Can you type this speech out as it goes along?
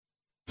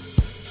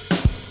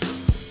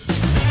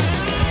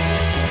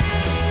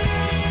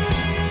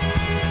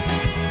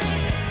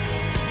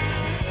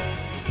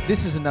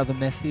This is another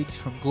message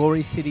from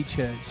Glory City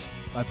Church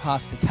by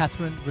Pastor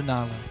Catherine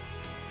Ranala.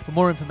 For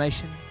more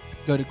information,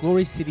 go to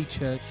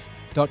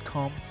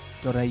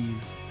glorycitychurch.com.au. You're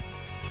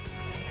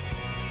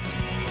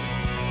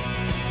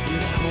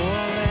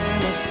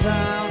calling us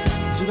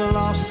out to the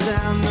lost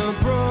and the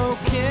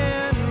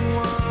broken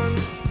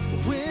ones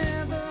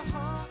with the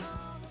heart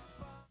of the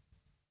Father.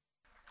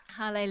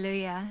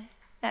 Hallelujah.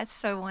 That's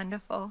so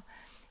wonderful.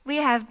 We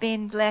have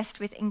been blessed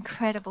with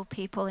incredible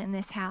people in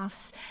this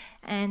house,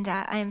 and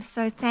I am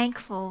so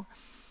thankful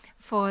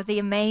for the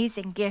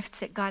amazing gifts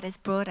that God has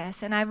brought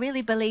us, and I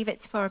really believe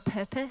it's for a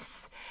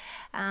purpose.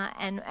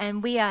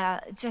 And we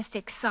are just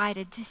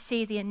excited to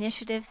see the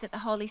initiatives that the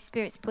Holy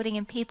Spirit's putting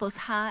in people's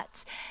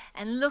hearts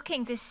and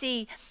looking to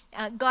see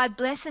God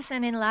bless us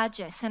and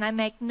enlarge us. And I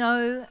make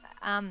no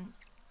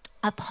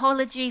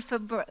apology for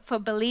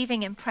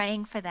believing and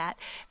praying for that,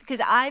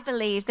 because I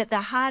believe that the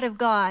heart of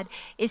God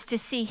is to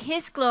see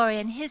His glory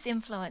and His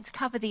influence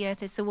cover the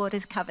earth as the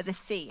waters cover the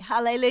sea.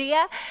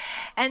 Hallelujah.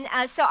 And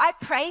so I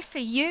pray for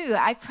you.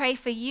 I pray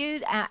for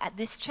you at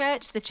this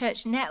church, the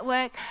church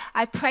network.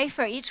 I pray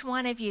for each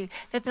one of you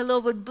that the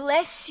Lord would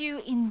bless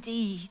you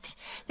indeed,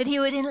 that He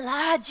would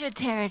enlarge your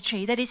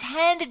territory, that His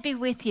hand would be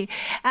with you,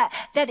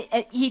 that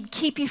He'd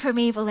keep you from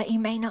evil, that you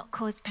may not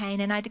cause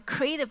pain. And I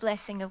decree the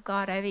blessing of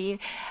God over you,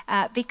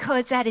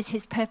 because that is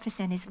His purpose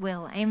and His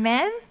will.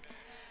 Amen?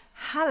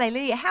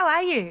 Hallelujah. How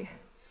are you?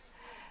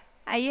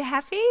 Are you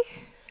happy?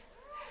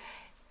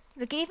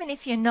 Look, even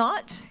if you're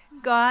not,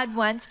 God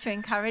wants to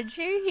encourage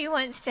you. He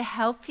wants to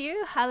help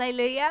you.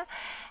 Hallelujah.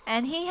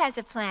 And He has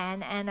a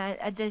plan and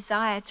a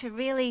desire to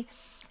really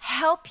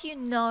help you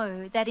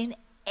know that in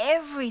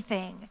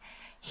everything,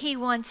 He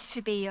wants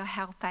to be your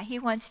helper. He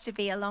wants to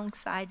be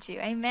alongside you.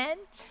 Amen?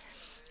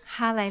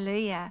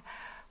 Hallelujah.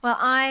 Well,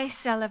 I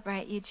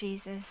celebrate you,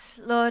 Jesus.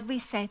 Lord, we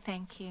say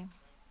thank you.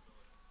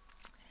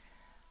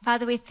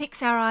 Father, we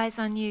fix our eyes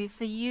on you,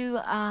 for you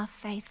are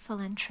faithful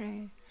and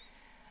true.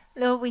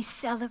 Lord, we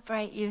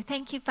celebrate you.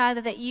 Thank you,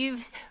 Father, that you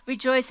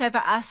rejoice over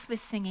us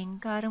with singing,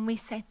 God, and we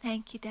say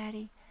thank you,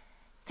 Daddy.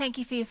 Thank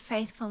you for your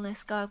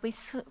faithfulness, God. We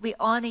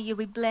honor you,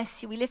 we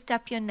bless you, we lift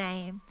up your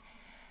name.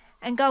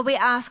 And God, we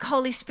ask,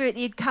 Holy Spirit,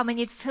 that you'd come and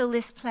you'd fill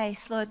this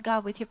place, Lord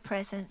God, with your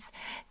presence.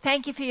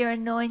 Thank you for your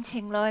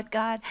anointing, Lord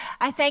God.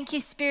 I thank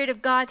you, Spirit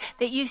of God,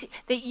 that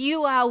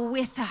you are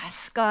with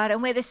us, God.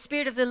 And where the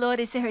Spirit of the Lord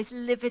is, there is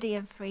liberty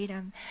and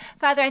freedom.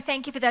 Father, I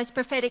thank you for those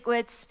prophetic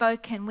words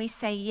spoken. We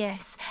say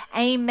yes.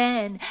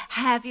 Amen.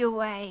 Have your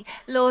way,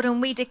 Lord.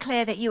 And we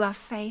declare that you are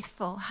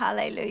faithful.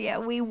 Hallelujah.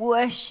 We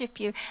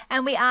worship you.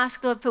 And we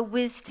ask, Lord, for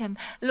wisdom.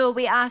 Lord,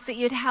 we ask that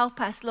you'd help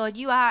us, Lord.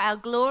 You are our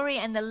glory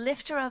and the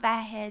lifter of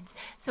our heads.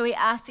 So we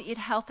ask that you'd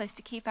help us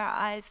to keep our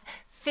eyes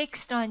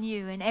fixed on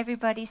you. And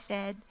everybody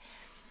said,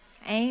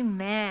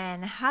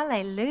 amen.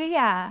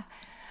 Hallelujah.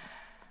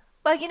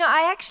 Well,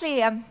 I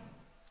actually,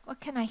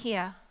 what can I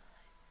hear?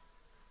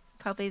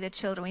 Probably the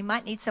children. We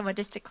might need someone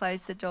just to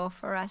close the door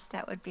for us.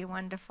 That would be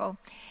wonderful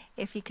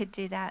if you could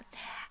do that.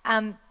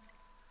 I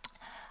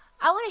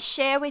want to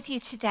share with you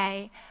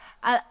today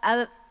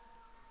about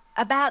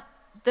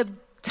the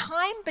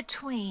time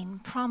between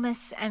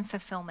promise and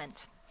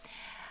fulfillment.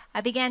 I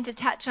began to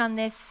touch on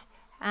this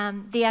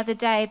the other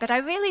day, but I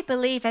really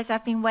believe, as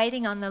I've been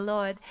waiting on the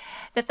Lord,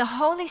 that the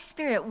Holy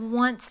Spirit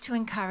wants to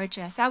encourage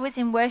us. I was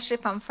in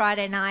worship on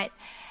Friday night,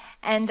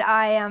 and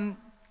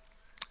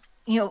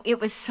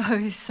it was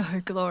so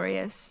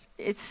glorious.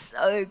 It's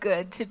so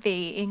good to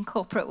be in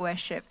corporate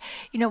worship.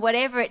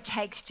 Whatever it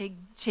takes to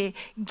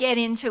get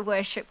into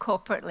worship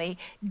corporately,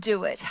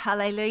 do it.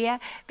 Hallelujah.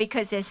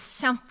 Because there's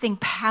something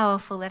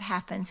powerful that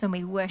happens when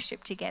we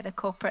worship together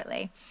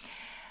corporately.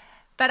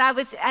 But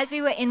as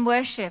we were in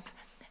worship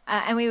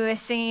and we were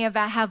singing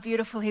about how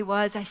beautiful He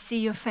was, I see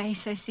your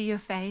face, I see your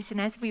face.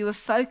 And as we were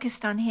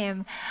focused on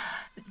Him,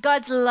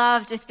 God's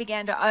love just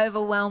began to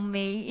overwhelm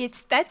me.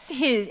 That's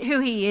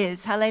who He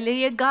is.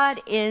 Hallelujah.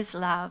 God is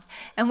love.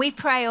 And we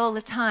pray all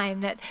the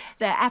time that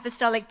the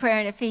apostolic prayer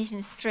in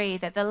Ephesians 3,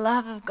 that the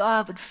love of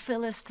God would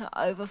fill us to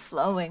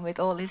overflowing with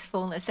all His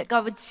fullness, that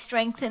God would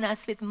strengthen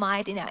us with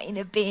might in our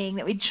inner being,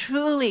 that we'd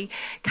truly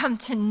come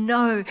to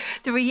know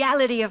the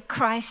reality of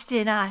Christ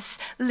in us,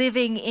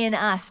 living in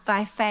us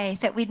by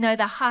faith, that we'd know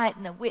the height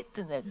and the width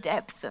and the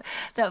depth,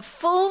 the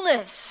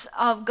fullness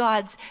of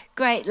God's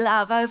great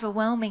love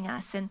overwhelming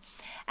us. And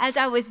as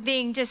I was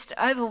being just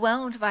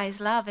overwhelmed by His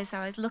love, as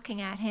I was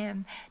looking at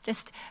Him,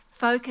 just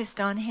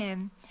focused on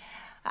Him,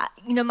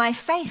 my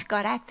faith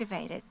got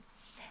activated.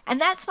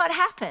 And that's what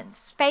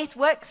happens. Faith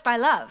works by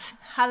love.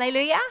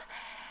 Hallelujah.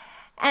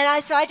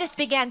 And so I just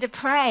began to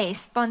pray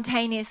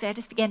spontaneously. I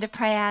just began to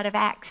pray out of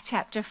Acts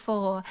chapter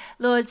 4.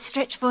 Lord,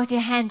 stretch forth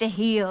your hand to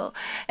heal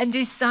and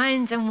do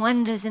signs and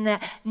wonders in the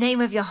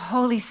name of your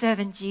holy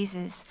servant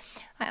Jesus.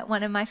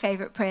 One of my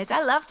favorite prayers.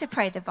 I love to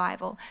pray the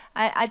Bible.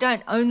 I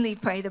don't only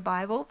pray the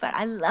Bible, but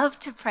I love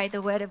to pray the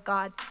Word of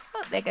God.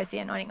 Oh, there goes the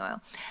anointing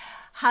oil.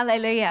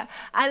 Hallelujah.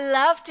 I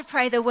love to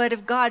pray the Word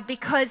of God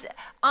because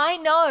I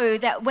know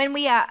that when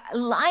we are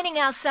lining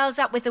ourselves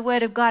up with the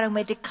Word of God and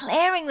we're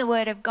declaring the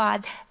Word of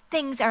God,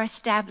 things are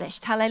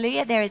established.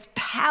 Hallelujah. There is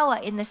power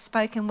in the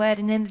spoken word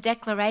and in the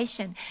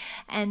declaration.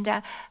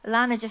 And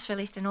Lana just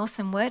released an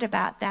awesome word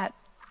about that.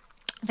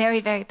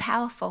 Very, very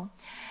powerful.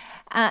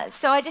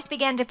 So I just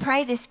began to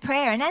pray this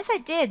prayer. And as I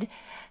did,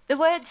 the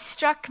words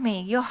struck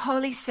me, your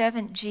holy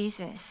servant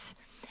Jesus.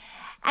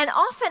 And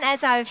often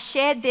as I've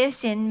shared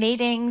this in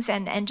meetings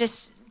and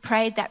just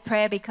prayed that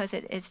prayer because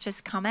it's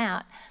just come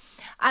out,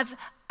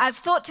 I've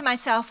thought to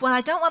myself, well,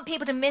 I don't want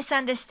people to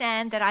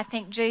misunderstand that I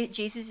think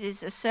Jesus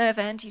is a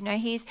servant. You know,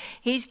 he's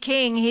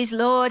King, he's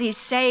Lord, he's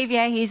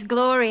Savior, he's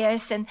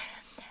glorious.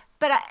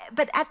 But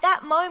at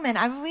that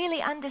moment, I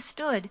really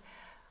understood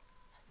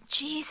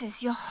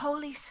Jesus, your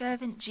holy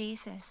servant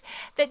Jesus,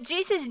 that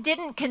Jesus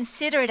didn't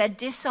consider it a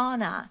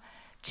dishonor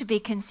to be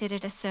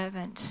considered a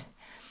servant.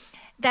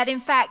 That in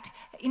fact,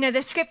 you know,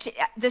 the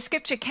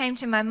scripture came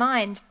to my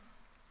mind,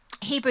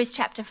 Hebrews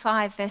chapter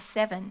 5, verse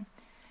 7.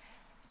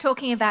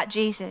 Talking about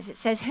Jesus, it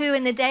says, who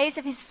in the days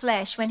of his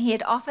flesh, when he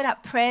had offered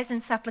up prayers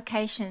and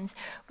supplications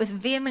with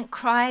vehement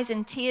cries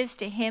and tears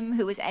to him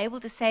who was able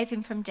to save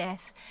him from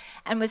death,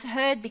 and was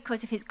heard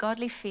because of his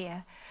godly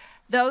fear,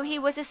 though he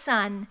was a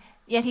son,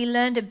 yet he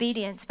learned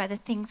obedience by the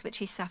things which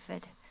he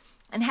suffered.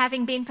 And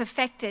having been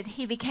perfected,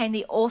 he became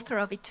the author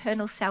of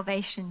eternal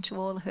salvation to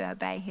all who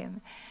obey him.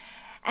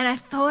 And I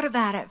thought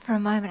about it for a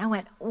moment. I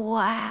went,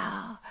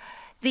 wow.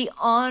 The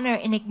honor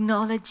in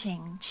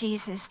acknowledging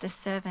Jesus the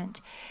servant.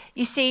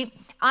 You see,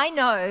 I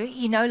know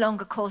he no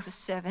longer calls us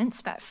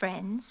servants, but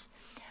friends.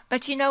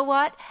 But you know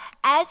what?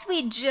 As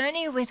we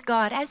journey with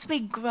God, as we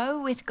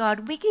grow with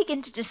God, we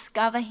begin to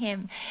discover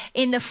him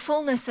in the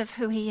fullness of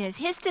who he is.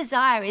 His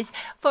desire is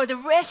for the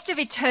rest of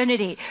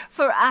eternity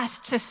for us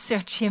to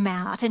search him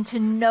out and to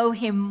know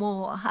him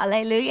more.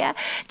 Hallelujah.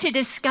 To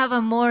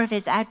discover more of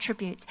his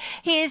attributes.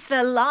 He is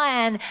the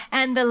lion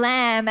and the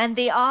lamb and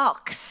the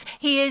ox.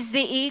 He is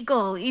the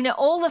eagle. You know,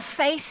 all the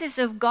faces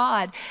of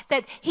God,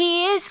 that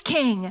he is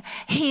king.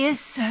 He is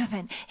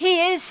servant.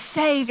 He is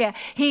savior.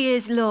 He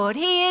is Lord.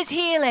 He is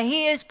healer.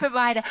 He is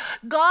provider.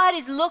 God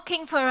is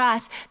looking for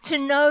us to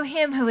know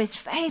him who is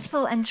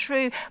faithful and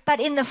true, but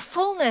in the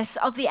fullness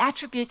of the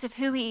attributes of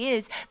who he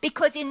is,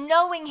 because in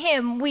knowing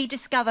him, we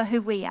discover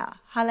who we are.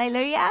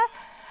 Hallelujah.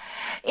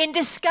 In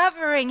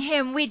discovering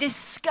him, we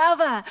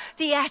discover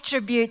the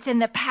attributes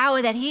and the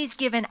power that he's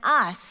given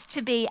us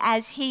to be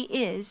as he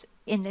is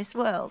in this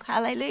world.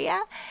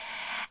 Hallelujah.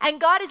 And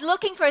God is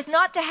looking for us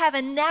not to have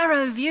a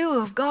narrow view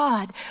of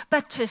God,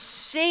 but to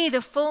see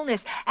the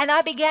fullness. And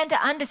I began to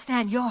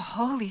understand your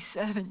holy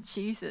servant,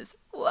 Jesus.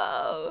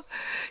 Whoa.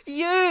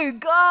 You,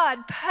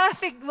 God,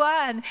 perfect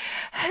one,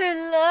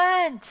 who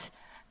learned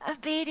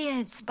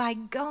obedience by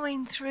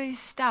going through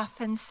stuff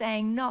and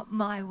saying, not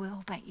my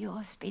will, but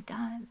yours be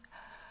done.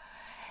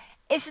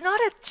 It's not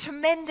a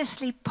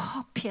tremendously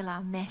popular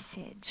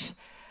message,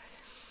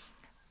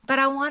 but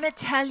I want to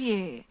tell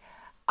you,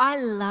 I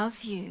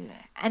love you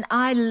and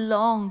I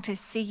long to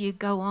see you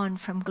go on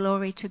from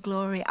glory to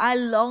glory. I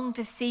long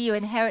to see you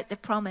inherit the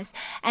promise.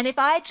 And if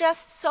I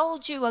just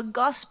sold you a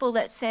gospel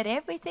that said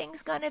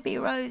everything's going to be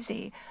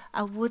rosy,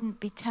 I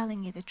wouldn't be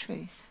telling you the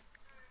truth.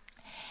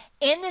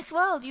 In this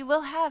world, you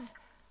will have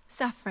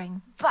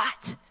suffering,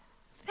 but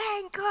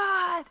thank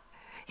God,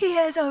 he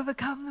has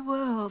overcome the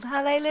world.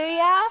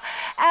 Hallelujah.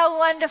 Our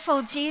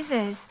wonderful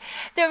Jesus.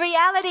 The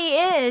reality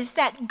is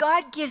that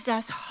God gives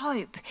us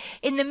hope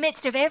in the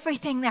midst of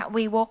everything that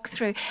we walk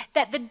through.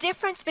 That the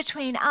difference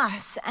between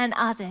us and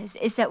others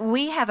is that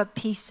we have a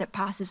peace that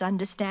passes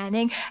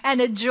understanding and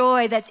a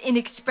joy that's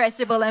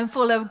inexpressible and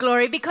full of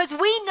glory, because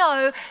we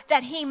know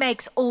that he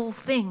makes all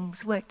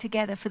things work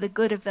together for the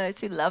good of those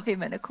who love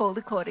him and are called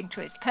according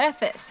to his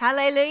purpose.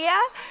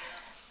 Hallelujah.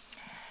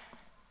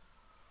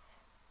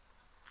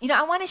 You know,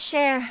 I want to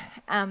share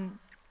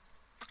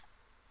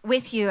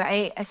with you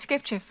a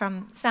scripture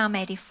from Psalm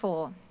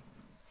 84.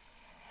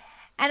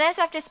 And as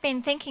I've just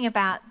been thinking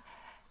about,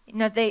 you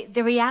know,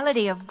 the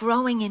reality of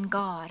growing in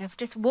God, of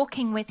just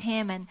walking with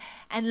him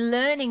and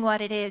learning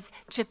what it is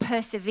to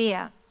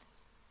persevere,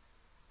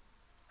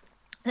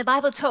 the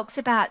Bible talks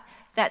about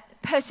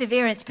that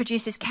perseverance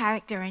produces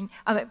character and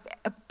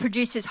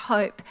produces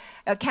hope,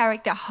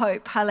 character,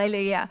 hope,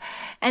 hallelujah.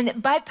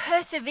 And by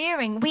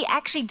persevering, we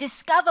actually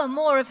discover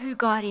more of who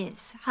God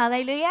is,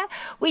 hallelujah.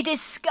 We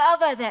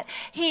discover that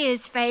he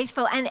is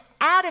faithful, and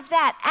out of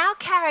that, our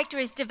character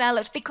is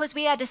developed because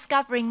we are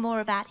discovering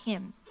more about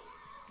him.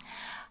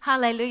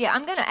 Hallelujah.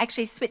 I'm going to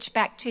actually switch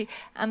back to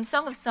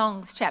Song of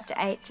Songs, chapter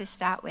 8 to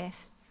start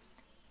with.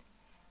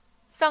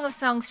 Song of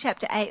Songs,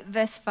 chapter 8,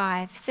 verse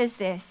 5 says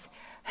this: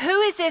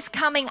 who is this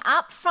coming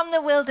up from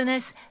the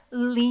wilderness,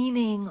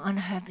 leaning on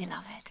her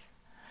beloved?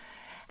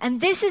 And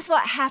this is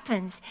what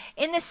happens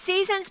in the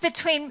seasons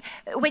between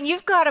when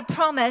you've got a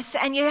promise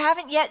and you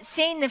haven't yet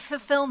seen the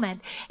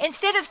fulfillment.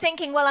 Instead of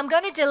thinking, well, I'm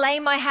going to delay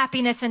my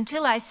happiness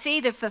until I see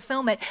the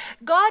fulfillment,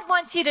 God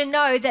wants you to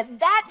know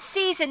that that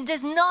season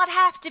does not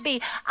have to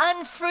be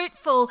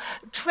unfruitful,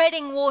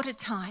 treading water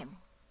time.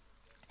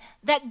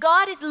 That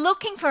God is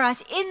looking for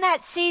us in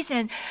that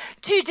season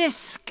to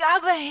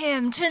discover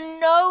Him, to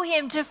know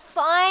Him, to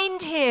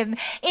find Him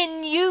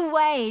in new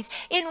ways,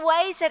 in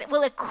ways that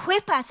will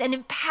equip us and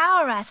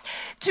empower us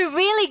to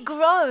really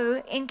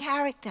grow in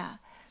character.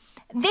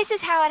 This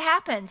is how it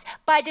happens.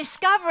 By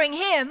discovering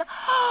Him,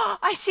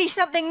 I see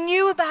something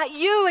new about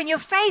you and your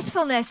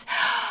faithfulness.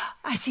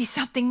 I see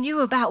something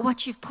new about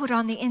what you've put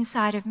on the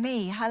inside of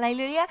me.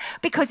 Hallelujah.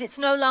 Because it's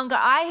no longer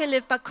I who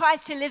live, but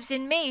Christ who lives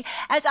in me.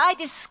 As I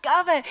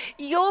discover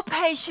your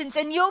patience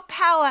and your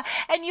power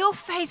and your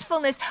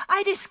faithfulness,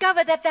 I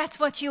discover that that's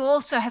what you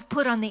also have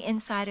put on the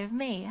inside of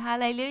me.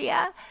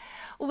 Hallelujah.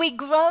 We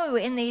grow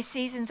in these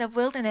seasons of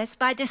wilderness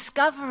by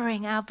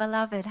discovering our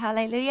beloved.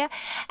 Hallelujah.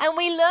 And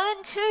we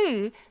learn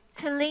too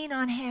to lean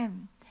on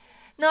Him,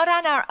 not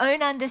on our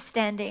own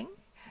understanding.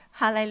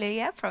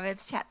 Hallelujah.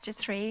 Proverbs chapter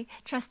 3.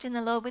 Trust in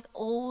the Lord with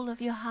all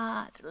of your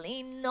heart.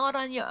 Lean not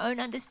on your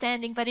own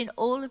understanding, but in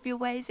all of your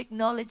ways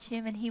acknowledge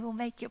Him and He will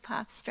make your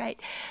path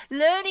straight.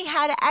 Learning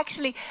how to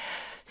actually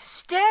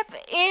step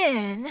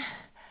in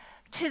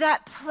to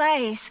that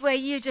place where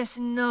you just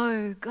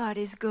know God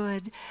is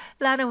good.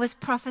 Lana was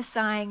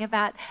prophesying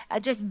about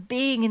just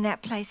being in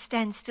that place,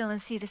 stand still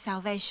and see the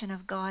salvation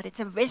of God. It's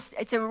a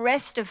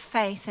rest of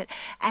faith that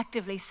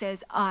actively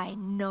says, I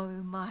know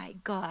my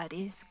God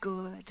is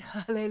good.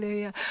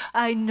 Hallelujah.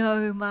 I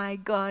know my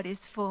God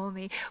is for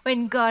me.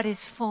 When God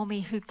is for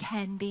me, who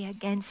can be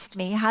against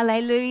me?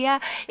 Hallelujah.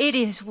 It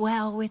is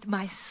well with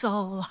my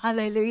soul.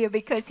 Hallelujah.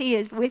 Because He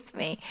is with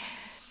me.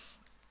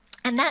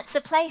 And that's the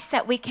place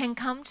that we can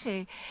come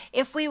to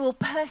if we will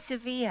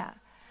persevere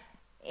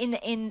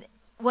in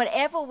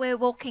whatever we're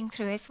walking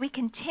through, as we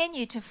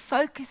continue to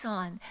focus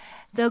on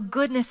the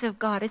goodness of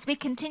God, as we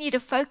continue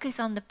to focus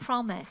on the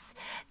promise,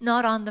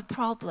 not on the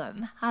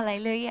problem.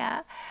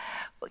 Hallelujah.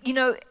 You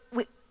know,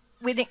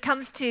 when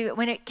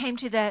it came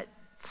to the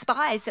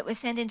spies that were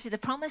sent into the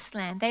promised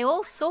land, they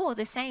all saw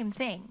the same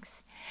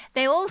things.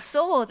 They all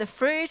saw the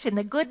fruit and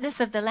the goodness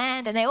of the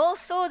land, and they all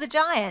saw the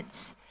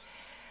giants.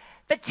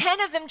 But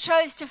 10 of them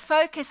chose to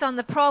focus on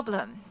the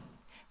problem.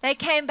 They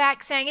came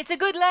back saying, it's a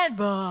good land,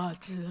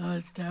 but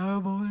it's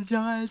terrible. The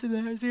giants are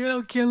there.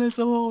 They'll kill us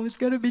all. It's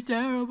going to be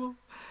terrible.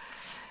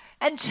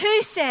 And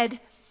 2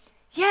 said,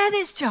 yeah,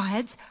 there's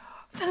giants.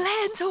 The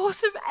land's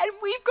awesome, and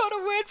we've got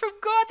a word from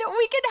God that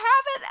we can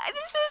have it. And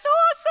this is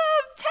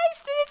awesome.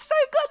 Taste it. It's so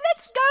good.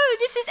 Let's go.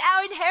 This is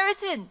our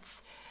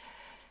inheritance.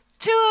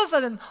 2 of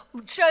them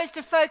chose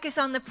to focus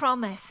on the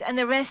promise, and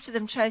the rest of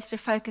them chose to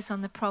focus on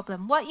the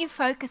problem. What you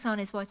focus on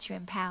is what you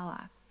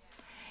empower.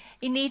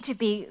 You need to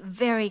be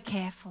very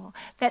careful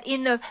that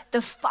in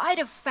the fight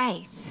of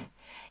faith,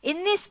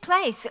 in this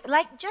place,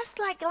 just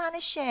like Lana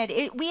shared,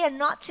 we are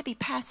not to be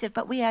passive,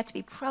 but we are to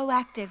be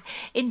proactive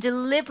in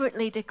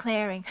deliberately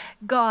declaring,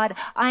 God,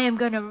 I am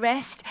going to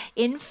rest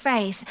in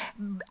faith,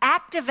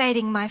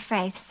 activating my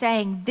faith,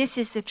 saying, this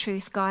is the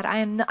truth, God.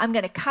 I'm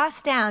going to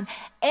cast down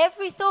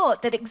every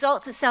thought that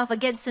exalts itself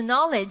against the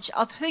knowledge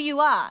of who you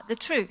are, the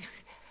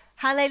truth.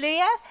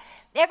 Hallelujah.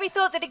 Every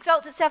thought that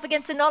exalts itself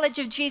against the knowledge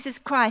of Jesus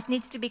Christ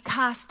needs to be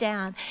cast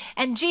down.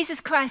 And Jesus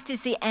Christ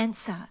is the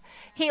answer.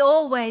 He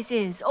always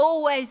is,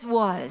 always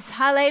was.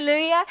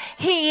 Hallelujah.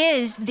 He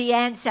is the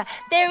answer.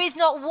 There is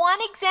not one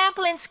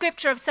example in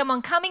Scripture of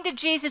someone coming to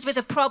Jesus with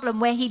a problem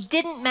where He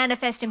didn't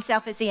manifest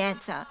Himself as the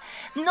answer.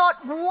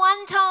 Not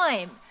one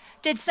time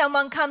did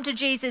someone come to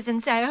Jesus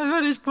and say, I've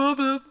got this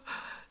problem.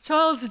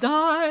 Child's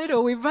died,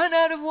 or we've run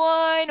out of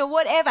wine, or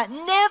whatever.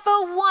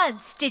 Never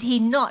once did He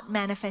not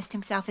manifest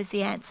Himself as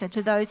the answer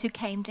to those who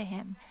came to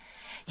Him.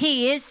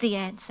 He is the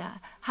answer.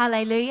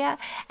 Hallelujah.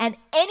 And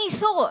any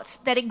thought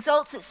that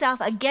exalts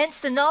itself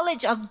against the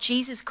knowledge of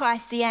Jesus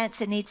Christ, the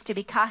answer, needs to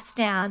be cast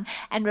down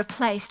and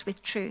replaced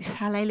with truth.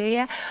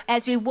 Hallelujah.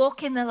 As we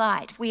walk in the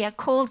light, we are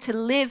called to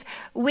live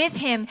with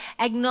Him,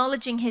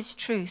 acknowledging His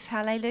truth.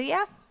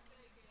 Hallelujah.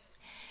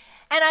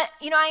 And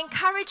I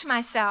encourage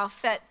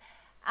myself that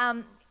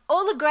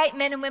all the great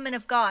men and women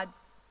of God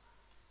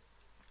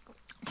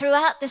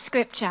throughout the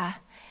Scripture,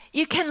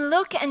 you can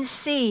look and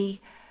see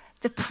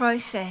the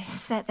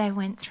process that they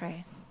went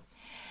through.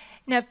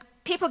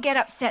 People get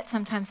upset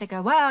sometimes. They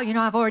go, well,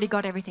 I've already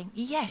got everything.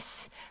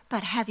 Yes,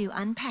 but have you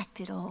unpacked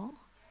it all?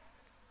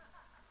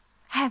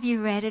 Have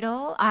you read it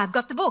all? I've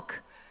got the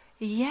book.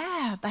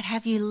 Yeah, but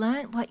have you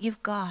learnt what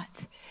you've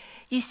got?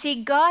 You see,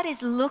 God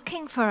is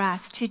looking for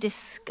us to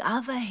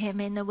discover Him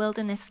in the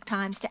wilderness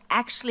times, to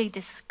actually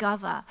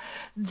discover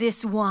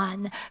this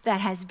one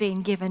that has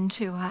been given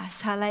to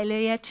us.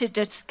 Hallelujah. To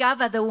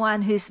discover the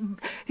one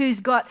who's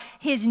got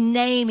His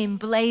name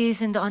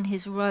emblazoned on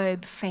His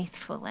robe,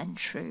 faithful and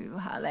true.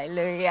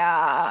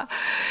 Hallelujah.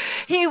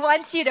 He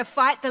wants you to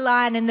fight the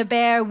lion and the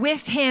bear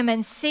with Him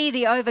and see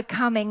the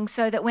overcoming,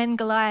 so that when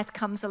Goliath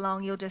comes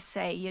along, you'll just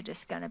say, you're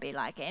just going to be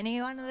like any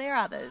one of their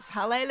others.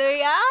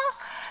 Hallelujah.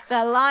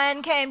 The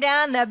lion came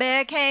down, the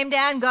bear came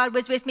down. God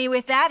was with me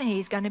with that, and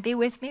He's going to be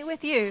with me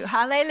with you.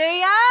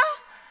 Hallelujah.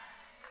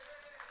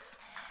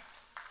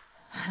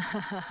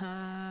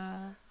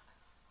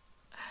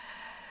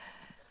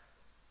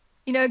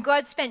 You know,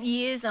 God spent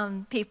years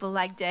on people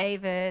like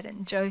David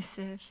and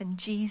Joseph and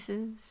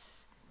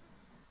Jesus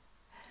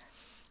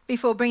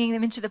before bringing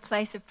them into the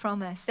place of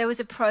promise. There was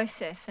a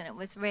process, and it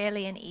was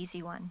rarely an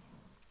easy one.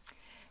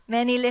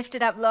 Many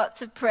lifted up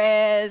lots of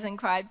prayers and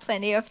cried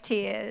plenty of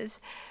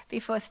tears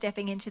before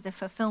stepping into the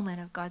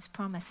fulfillment of God's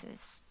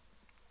promises.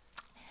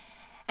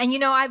 And you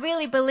know, I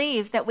really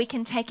believe that we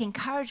can take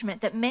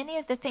encouragement that many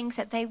of the things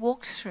that they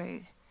walked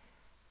through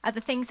are the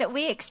things that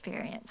we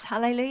experience.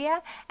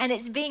 Hallelujah. And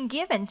it's being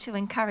given to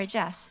encourage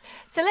us.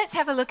 So let's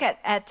have a look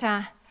at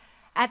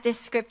this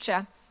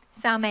scripture,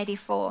 Psalm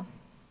 84.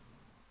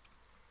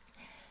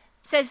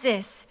 It says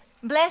this,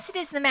 blessed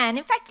is the man.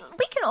 In fact,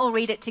 we can all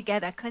read it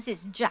together because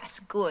it's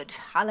just good.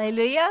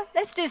 Hallelujah.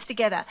 Let's do this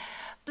together.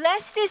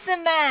 Blessed is the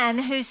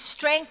man whose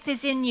strength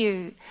is in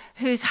you,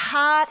 whose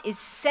heart is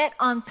set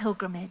on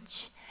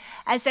pilgrimage.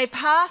 As they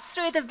pass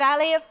through the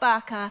valley of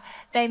Baca,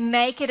 they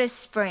make it a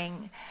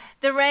spring.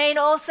 The rain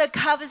also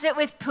covers it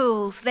with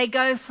pools. They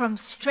go from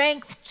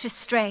strength to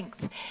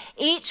strength.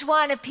 Each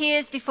one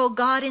appears before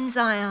God in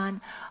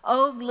Zion.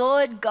 O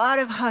Lord God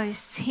of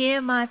hosts,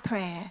 hear my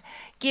prayer.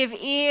 Give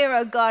ear,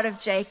 O God of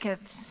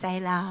Jacob,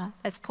 Selah.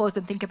 Let's pause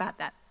and think about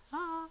that.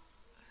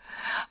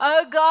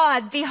 O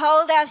God,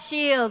 behold our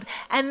shield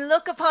and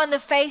look upon the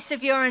face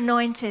of your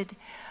anointed.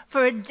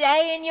 For a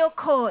day in your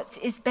courts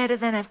is better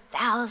than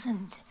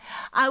 1,000.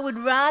 I would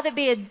rather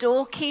be a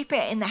doorkeeper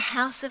in the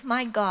house of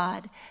my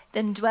God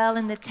than dwell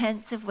in the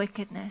tents of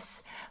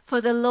wickedness. For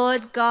the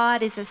Lord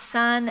God is a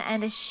sun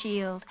and a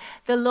shield.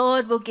 The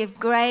Lord will give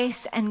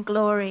grace and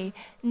glory.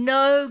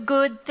 No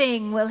good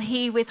thing will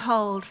he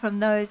withhold from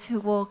those who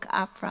walk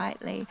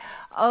uprightly.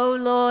 O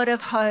Lord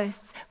of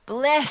hosts,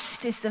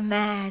 blessed is the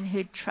man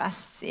who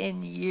trusts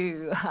in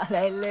you.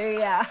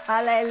 Hallelujah,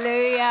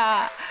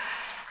 hallelujah.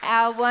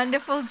 Our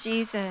wonderful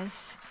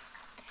Jesus.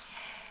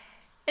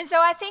 And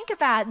so I think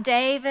about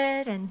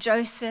David and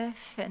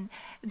Joseph, and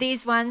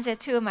these ones are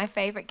two of my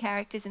favorite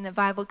characters in the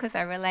Bible because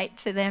I relate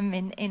to them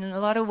in a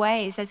lot of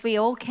ways, as we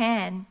all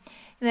can.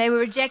 They were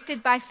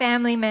rejected by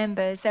family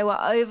members. They were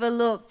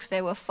overlooked.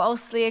 They were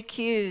falsely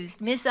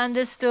accused,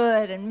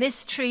 misunderstood, and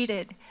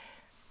mistreated.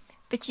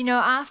 But you know,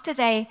 after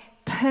they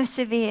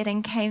persevered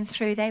and came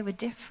through, they were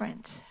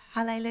different.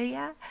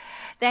 Hallelujah.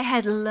 They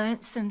had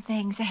learnt some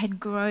things. They had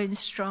grown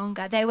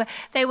stronger. They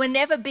were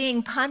never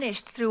being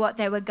punished through what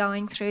they were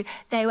going through.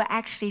 They were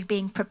actually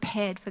being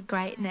prepared for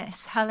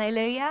greatness.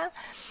 Hallelujah.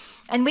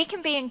 And we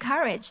can be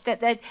encouraged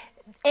that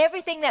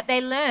everything that they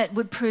learnt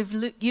would prove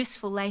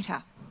useful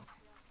later.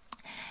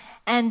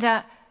 And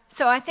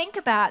so I think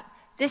about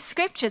this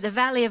scripture, the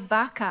Valley of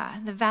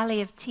Baca, the Valley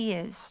of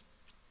Tears.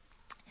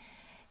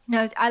 You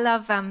know, I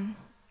love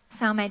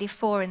Psalm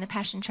 84 in the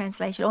Passion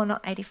Translation, or not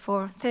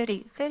 84,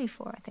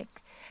 34, I think,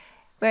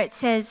 where it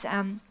says,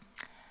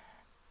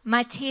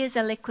 my tears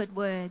are liquid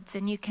words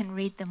and you can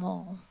read them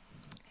all.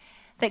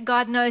 That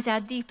God knows our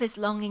deepest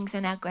longings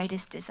and our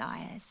greatest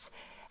desires.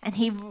 And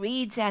he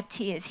reads our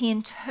tears. He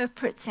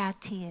interprets our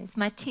tears.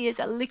 My tears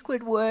are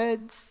liquid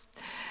words.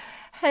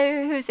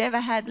 Who's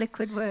ever had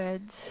liquid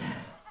words?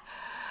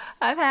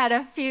 I've had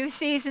a few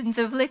seasons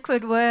of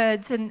liquid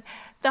words, and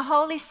the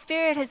Holy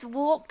Spirit has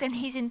walked and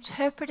he's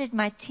interpreted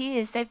my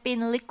tears. They've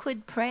been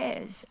liquid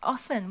prayers.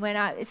 Often when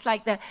it's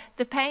like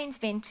the pain's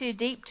been too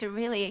deep to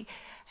really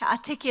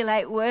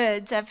articulate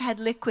words, I've had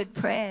liquid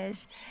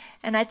prayers.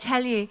 And I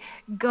tell you,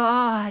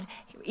 God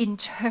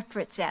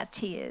interprets our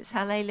tears.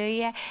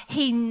 Hallelujah.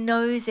 He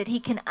knows it. He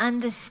can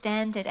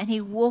understand it, and he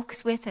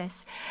walks with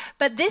us.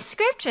 But this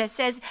scripture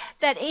says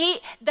that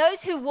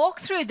those who walk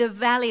through the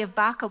valley of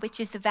Baca, which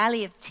is the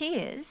valley of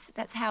tears,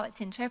 that's how it's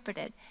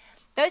interpreted.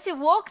 Those who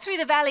walk through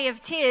the valley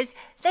of tears,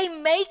 they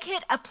make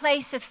it a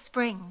place of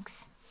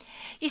springs.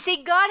 You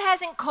see, God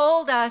hasn't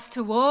called us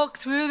to walk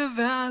through the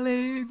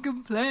valley and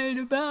complain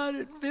about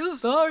it and feel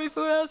sorry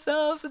for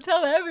ourselves and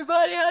tell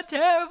everybody how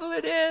terrible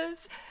it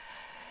is.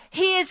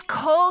 He has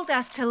called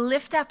us to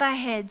lift up our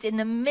heads in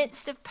the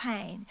midst of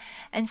pain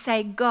and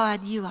say,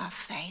 God, you are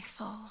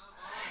faithful.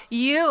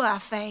 You are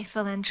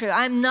faithful and true.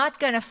 I'm not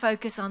going to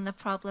focus on the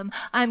problem.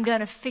 I'm going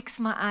to fix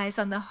my eyes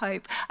on the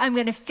hope. I'm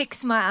going to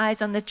fix my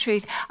eyes on the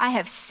truth. I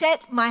have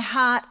set my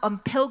heart on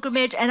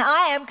pilgrimage and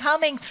I am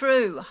coming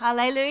through.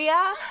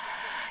 Hallelujah.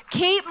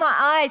 Keep my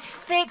eyes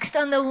fixed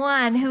on the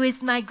one who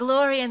is my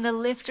glory and the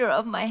lifter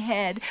of my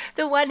head,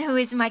 the one who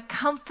is my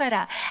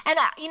comforter. And,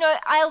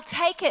 I'll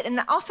take it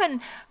and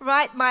often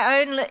write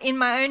in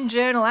my own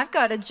journal. I've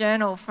got a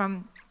journal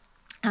from,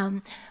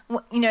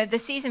 the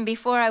season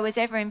before I was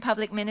ever in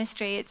public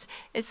ministry.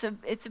 It's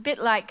a bit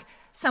like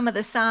some of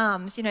the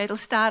Psalms. It'll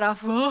start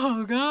off,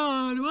 oh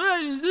God,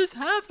 why does this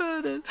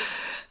happen?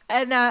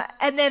 And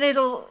then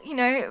it'll,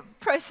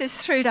 process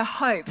through to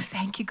hope.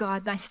 Thank you,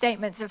 God, my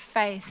statements of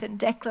faith and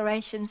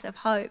declarations of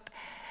hope.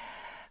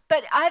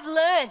 But I've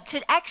learned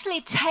to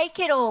actually take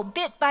it all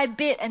bit by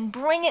bit and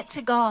bring it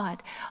to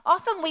God.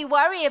 Often we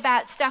worry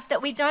about stuff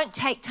that we don't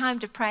take time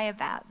to pray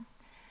about.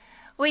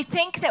 We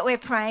think that we're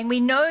praying. We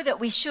know that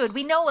we should.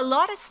 We know a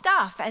lot of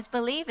stuff as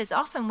believers.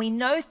 Often we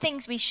know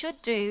things we should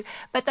do,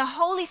 but the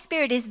Holy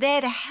Spirit is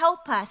there to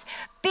help us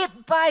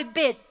bit by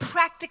bit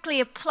practically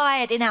apply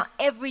it in our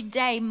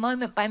everyday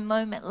moment by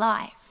moment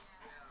life.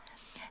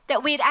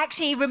 That we'd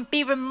actually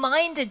be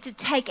reminded to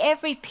take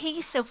every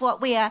piece of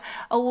what we are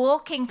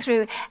walking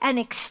through and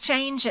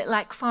exchange it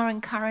like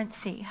foreign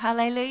currency.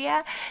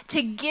 Hallelujah.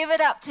 To give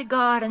it up to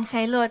God and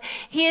say, Lord,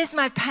 here's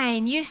my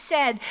pain. You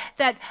said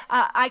that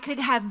I could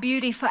have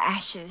beauty for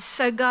ashes.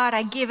 So God,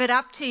 I give it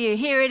up to you.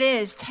 Here it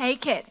is.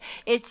 Take it.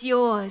 It's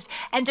yours.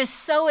 And to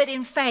sow it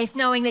in faith,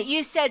 knowing that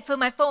you said for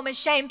my former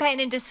shame,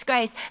 pain, and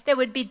disgrace, there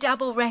would be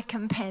double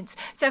recompense.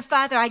 So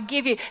Father, I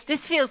give you,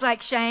 this feels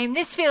like shame.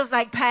 This feels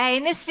like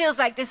pain. This feels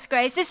like disgrace.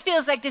 This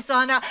feels like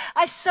dishonor.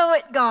 I sow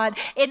it, God,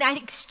 and I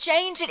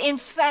exchange it in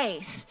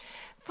faith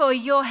for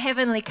your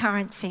heavenly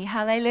currency.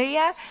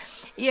 Hallelujah.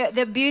 Yeah,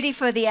 the beauty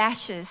for the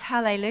ashes.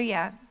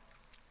 Hallelujah.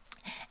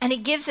 And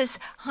it gives us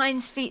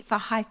hinds feet for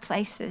high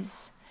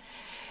places.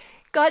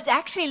 God's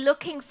actually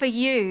looking for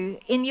you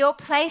in your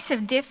place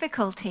of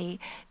difficulty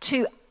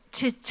to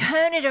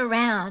turn it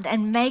around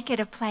and make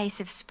it a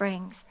place of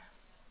springs.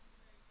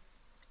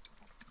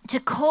 To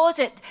cause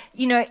it,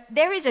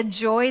 there is a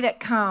joy that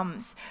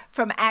comes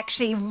from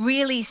actually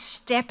really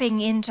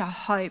stepping into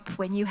hope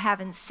when you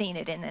haven't seen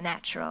it in the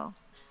natural.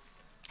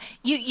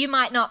 You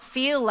might not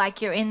feel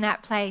like you're in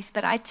that place,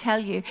 but I tell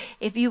you,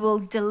 if you will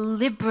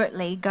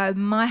deliberately go,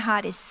 my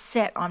heart is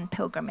set on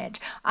pilgrimage.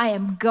 I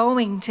am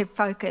going to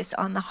focus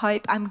on the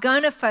hope. I'm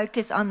going to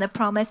focus on the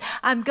promise.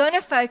 I'm going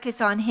to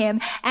focus on him,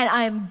 and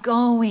I'm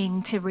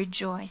going to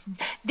rejoice.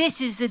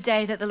 This is the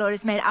day that the Lord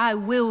has made. I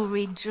will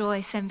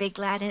rejoice and be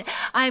glad in it.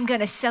 I'm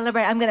going to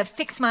celebrate. I'm going to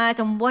fix my eyes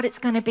on what it's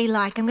going to be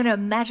like. I'm going to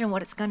imagine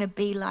what it's going to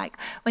be like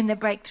when the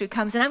breakthrough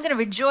comes. And I'm going to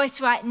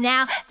rejoice right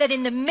now that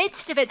in the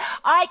midst of it,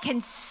 I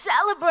can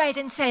celebrate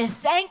and say,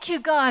 thank you,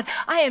 God.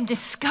 I am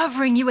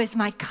discovering you as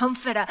my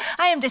comforter.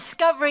 I am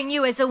discovering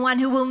you as the one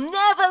who will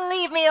never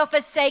leave me or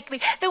forsake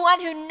me, the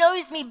one who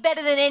knows me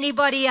better than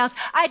anybody else.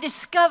 I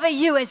discover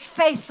you as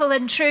faithful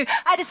and true.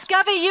 I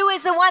discover you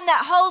as the one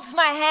that holds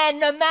my hand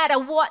no matter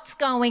what's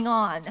going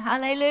on.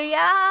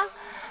 Hallelujah.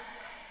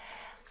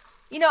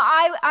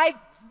 I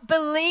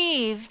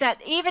believe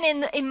that even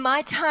in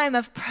my time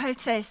of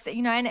protest,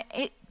 and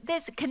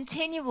there's a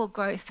continual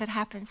growth that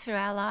happens through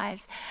our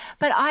lives.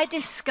 But I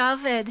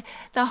discovered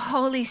the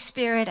Holy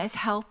Spirit as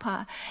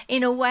helper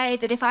in a way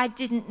that if I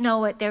didn't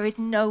know it, there is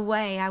no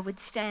way I would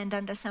stand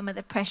under some of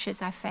the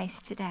pressures I face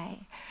today.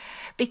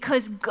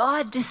 Because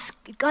God,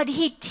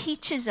 he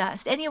teaches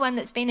us. Anyone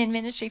that's been in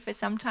ministry for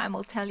some time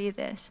will tell you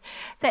this,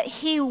 that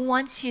he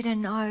wants you to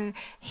know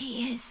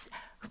he is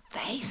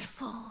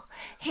faithful.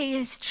 He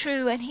is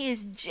true, and he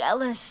is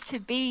jealous to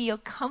be your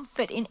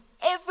comfort in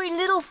every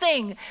little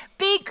thing,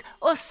 big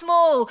or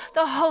small.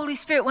 The Holy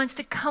Spirit wants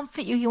to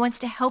comfort you. He wants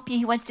to help you.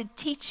 He wants to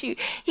teach you.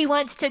 He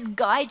wants to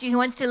guide you. He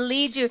wants to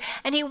lead you.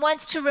 And he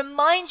wants to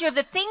remind you of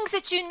the things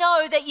that you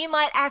know, that you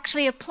might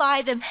actually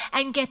apply them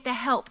and get the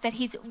help that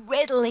he's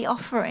readily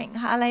offering.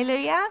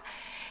 Hallelujah.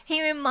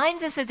 He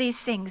reminds us of these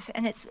things,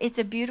 and it's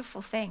a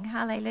beautiful thing.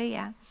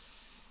 Hallelujah.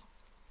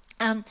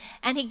 And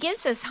he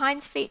gives us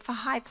hinds feet for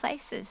high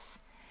places.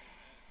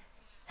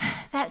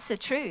 That's the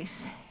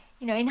truth.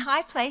 In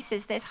high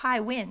places, there's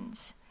high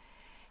winds.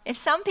 If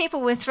some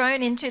people were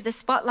thrown into the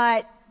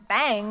spotlight,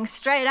 bang,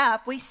 straight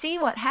up, we see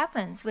what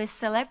happens with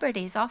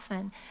celebrities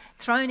often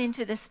thrown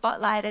into the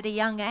spotlight at a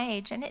young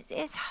age, and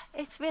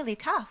it's really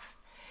tough.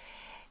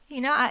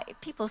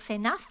 People say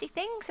nasty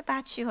things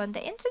about you on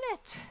the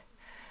internet.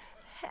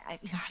 I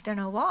don't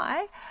know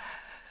why.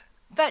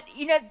 But,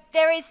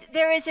 there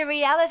is a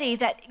reality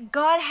that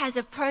God has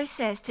a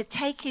process to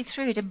take you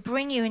through, to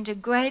bring you into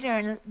greater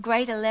and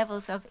greater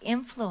levels of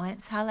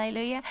influence.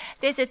 Hallelujah.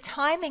 There's a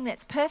timing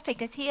that's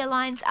perfect as he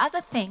aligns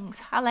other things.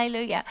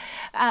 Hallelujah.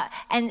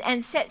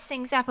 And sets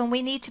things up. And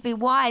we need to be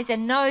wise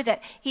and know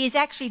that he is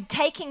actually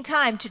taking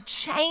time to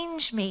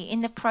change me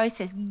in the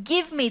process.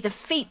 Give me the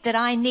feet that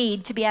I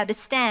need to be able to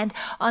stand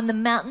on the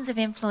mountains of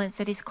influence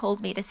that he's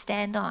called me to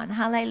stand on.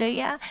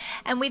 Hallelujah.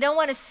 And we don't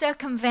want to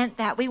circumvent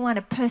that. We want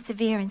to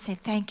persevere and say,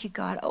 thank you,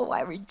 God. Oh,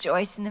 I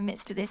rejoice in the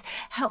midst of this.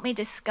 Help me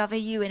discover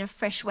you in a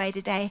fresh way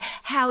today.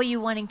 How are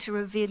you wanting to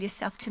reveal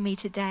yourself to me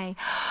today?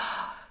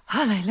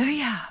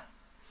 Hallelujah.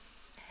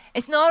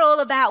 It's not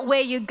all about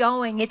where you're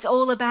going. It's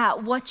all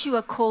about what you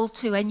are called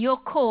to. And your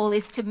call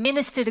is to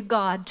minister to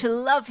God, to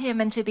love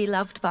him and to be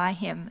loved by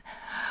him.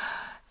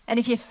 And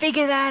if you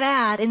figure that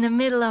out in the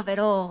middle of it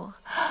all,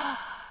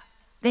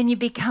 then you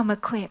become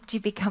equipped. You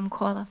become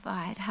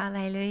qualified.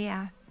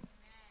 Hallelujah.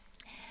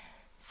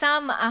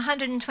 Psalm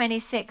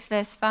 126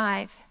 verse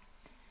 5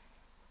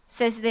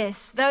 says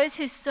this, those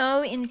who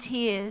sow in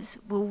tears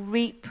will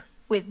reap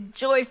with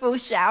joyful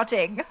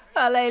shouting.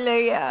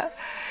 Hallelujah.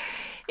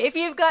 If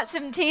you've got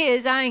some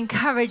tears, I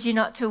encourage you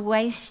not to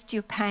waste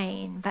your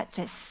pain, but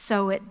to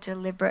sow it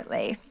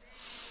deliberately.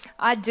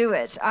 I do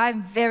it.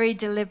 I'm very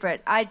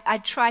deliberate.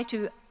 I try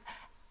to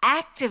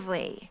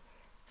actively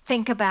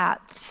think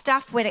about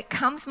stuff when it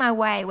comes my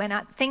way,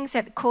 things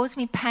that cause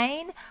me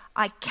pain,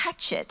 I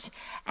catch it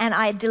and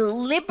I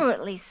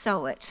deliberately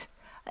sow it.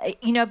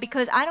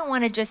 Because I don't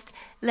want to just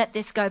let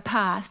this go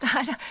past.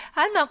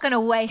 I'm not going to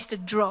waste a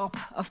drop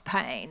of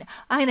pain.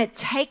 I'm going to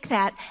take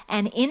that,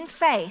 and in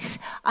faith,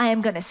 I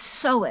am going to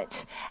sow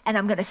it. And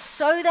I'm going to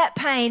sow that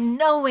pain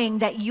knowing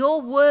that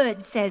your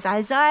word says,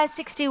 Isaiah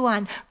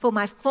 61, for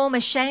my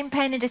former shame,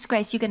 pain, and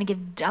disgrace, you're going to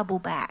give double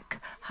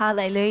back.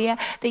 Hallelujah.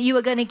 That you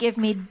are going to give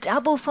me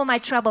double for my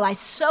trouble. I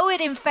sow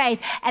it in faith,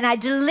 and I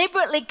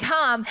deliberately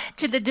come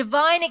to the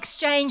divine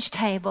exchange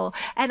table,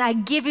 and I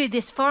give you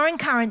this foreign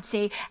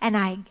currency, and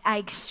I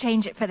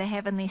exchange it for the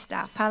heavenly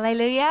stuff.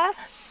 Hallelujah.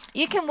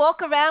 You can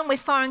walk around with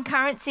foreign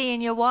currency in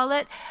your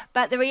wallet,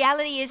 but the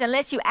reality is,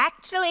 unless you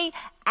actually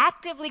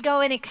actively go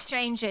and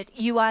exchange it,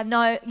 you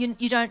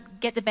don't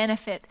get the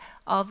benefit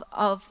of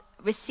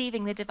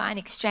receiving the divine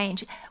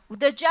exchange.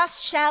 The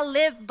just shall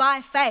live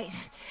by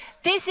faith.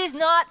 This is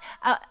not,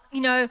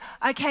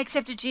 okay,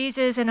 accepted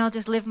Jesus and I'll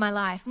just live my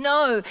life.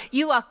 No,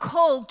 you are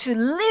called to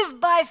live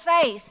by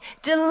faith,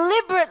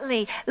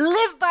 deliberately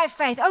live by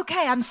faith.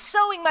 Okay, I'm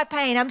sowing my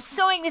pain. I'm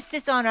sowing this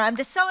dishonor. I'm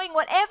just sowing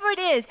whatever it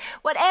is,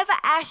 whatever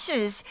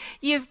ashes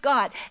you've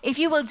got. If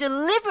you will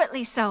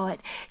deliberately sow it,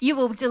 you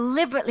will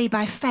deliberately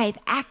by faith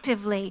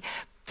actively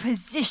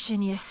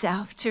position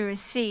yourself to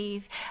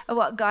receive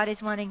what God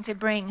is wanting to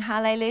bring.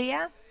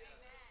 Hallelujah.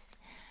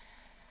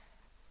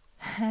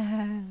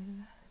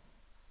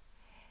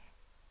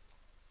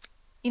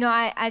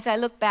 As I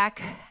look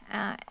back,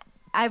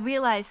 I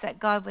realized that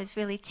God was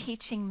really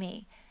teaching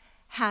me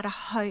how to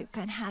hope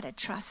and how to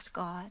trust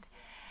God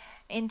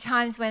in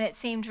times when it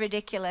seemed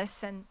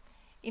ridiculous. And,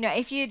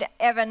 if you'd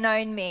ever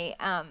known me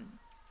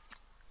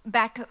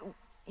back,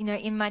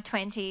 in my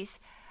 20s,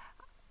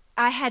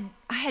 I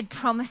had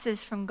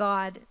promises from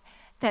God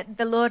that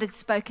the Lord had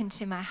spoken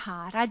to my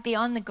heart. I'd be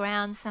on the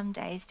ground some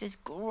days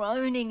just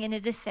groaning in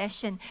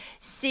intercession,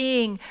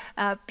 seeing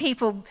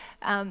people,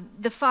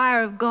 the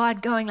fire of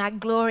God going like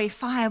glory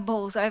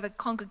fireballs over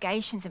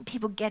congregations and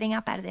people getting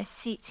up out of their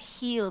seats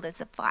healed as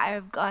the fire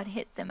of God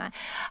hit them.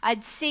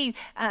 I'd see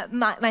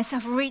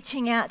myself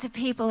reaching out to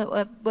people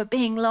that were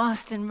being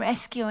lost and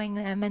rescuing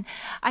them. And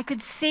I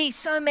could see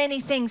so many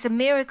things, the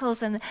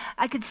miracles, and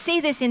I could see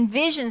this in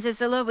visions as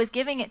the Lord was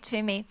giving it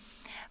to me.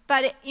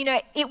 But,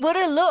 it would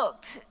have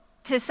looked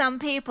to some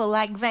people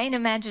like vain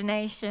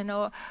imagination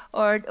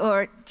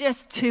or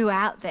just too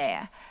out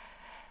there.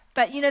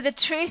 But, the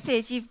truth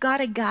is you've got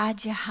to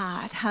guard your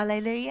heart.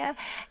 Hallelujah.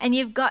 And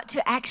you've got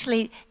to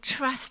actually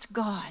trust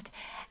God.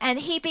 And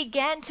he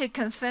began to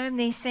confirm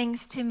these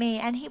things to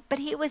me. But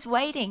he was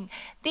waiting.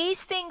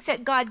 These things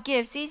that God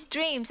gives, these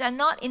dreams are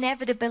not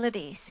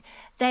inevitabilities.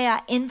 They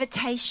are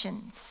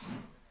invitations.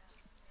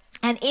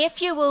 And if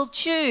you will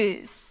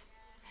choose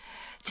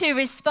to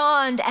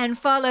respond and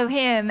follow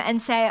him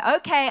and say,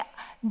 okay,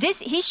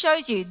 he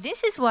shows you,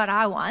 this is what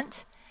I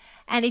want.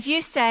 And if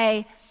you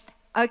say,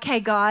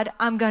 okay, God,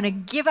 I'm going to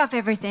give up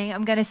everything,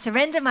 I'm going to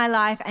surrender my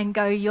life and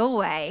go your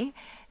way,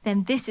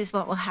 then this is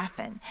what will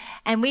happen.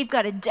 And we've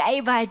got to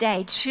day by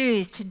day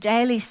choose to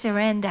daily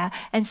surrender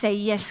and say,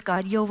 yes,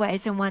 God, your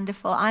ways are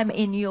wonderful. I'm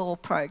in your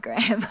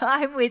program.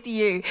 I'm with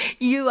you.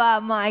 You are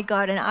my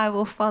God, and I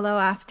will follow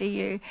after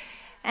you.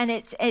 And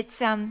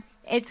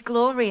it's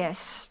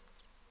glorious.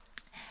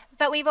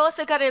 But we've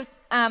also got to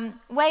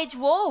wage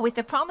war with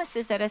the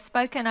promises that are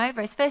spoken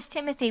over us. 1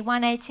 Timothy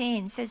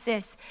 1:18 says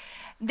this,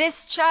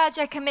 "This charge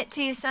I commit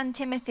to you, son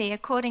Timothy,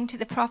 according to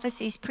the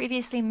prophecies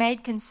previously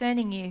made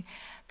concerning you,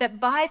 that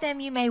by them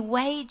you may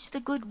wage the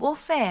good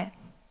warfare."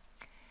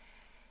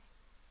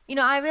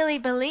 I really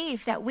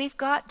believe that we've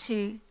got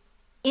to,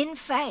 in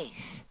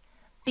faith,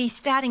 be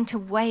starting to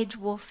wage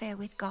warfare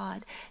with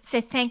God.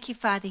 Say, thank you,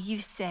 Father, you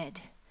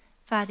said.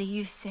 Father,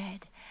 you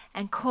said.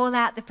 And call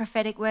out the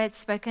prophetic words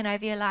spoken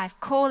over your life.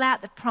 Call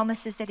out the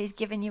promises that he's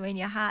given you in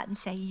your heart and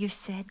say, you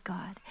said,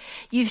 God.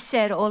 You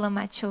said, all of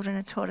my children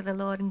are taught of the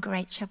Lord, and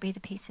great shall be the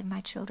peace of my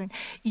children.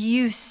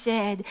 You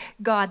said,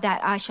 God,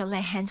 that I shall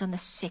lay hands on the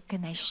sick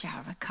and they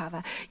shall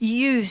recover.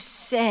 You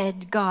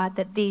said, God,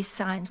 that these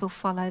signs will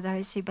follow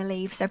those who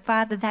believe. So,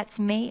 Father, that's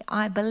me.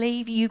 I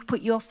believe you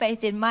put your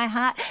faith in my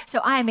heart,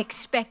 so I am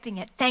expecting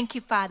it. Thank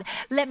you, Father.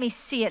 Let me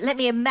see it. Let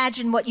me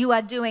imagine what you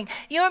are doing.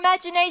 Your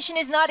imagination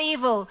is not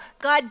evil.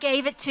 God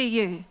gave it to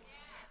you.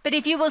 But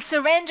if you will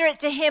surrender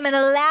it to him and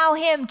allow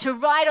him to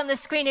write on the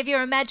screen of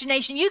your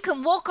imagination, you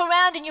can walk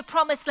around in your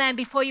promised land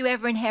before you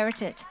ever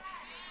inherit it.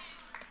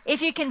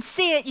 If you can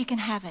see it, you can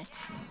have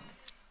it.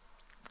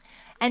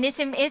 And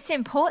it's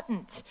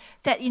important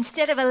that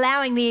instead of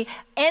allowing the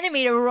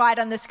enemy to write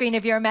on the screen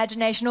of your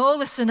imagination all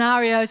the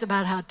scenarios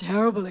about how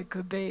terrible it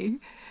could be,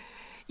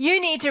 you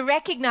need to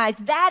recognize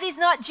that is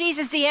not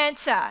Jesus the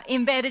answer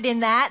embedded in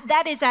that.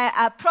 That is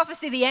a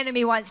prophecy the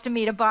enemy wants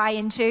me to buy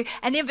into,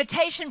 an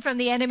invitation from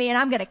the enemy, and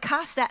I'm going to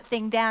cast that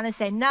thing down and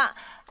say, nah,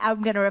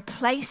 I'm going to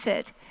replace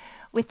it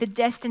with the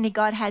destiny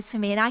God has for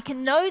me. And I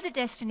can know the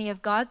destiny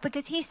of God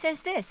because he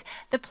says this,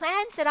 the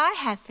plans that I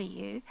have for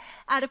you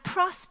are to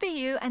prosper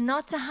you and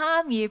not to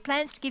harm you,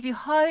 plans to give you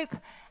hope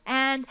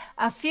and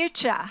a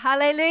future.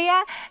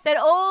 Hallelujah. That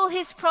all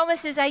his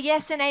promises are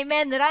yes and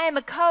amen. That I am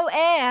a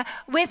co-heir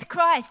with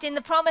Christ in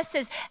the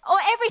promises. Or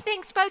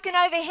everything spoken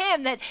over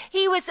him. That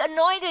he was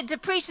anointed to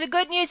preach the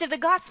good news of the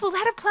gospel.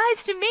 That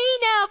applies to me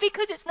now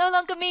because it's no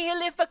longer me who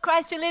live, but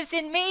Christ who lives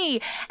in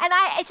me. And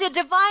it's a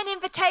divine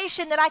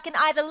invitation that I can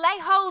either lay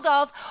hold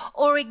of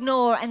or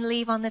ignore and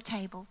leave on the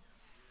table.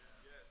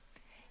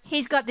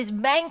 He's got this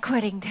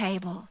banqueting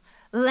table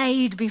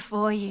laid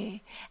before you.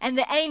 And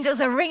the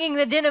angels are ringing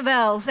the dinner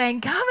bell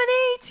saying, come and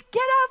eat,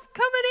 get up,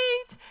 come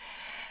and eat.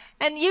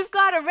 And you've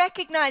got to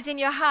recognize in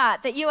your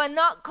heart that you are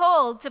not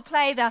called to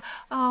play the,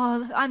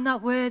 oh, I'm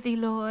not worthy,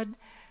 Lord,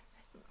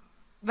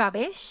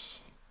 rubbish.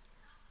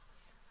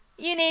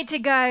 You need to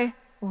go,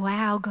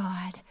 wow,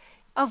 God.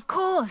 Of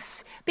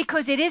course,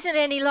 because it isn't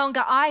any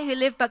longer I who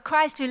live, but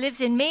Christ who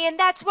lives in me, and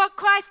that's what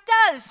Christ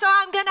does, so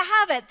I'm going to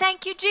have it.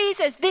 Thank you,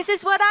 Jesus. This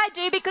is what I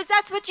do because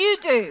that's what you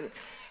do.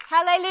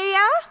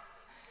 Hallelujah.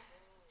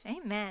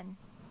 Amen.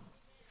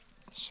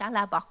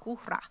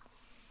 Shalabakura.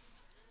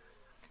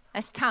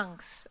 That's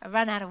tongues. I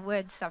run out of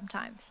words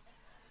sometimes.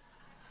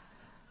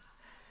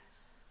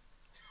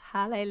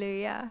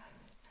 Hallelujah.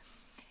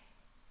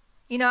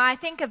 You know, I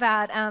think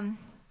about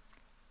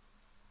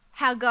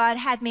how God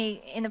had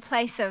me in a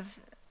place of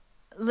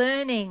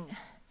learning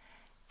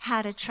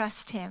how to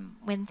trust him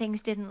when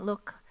things didn't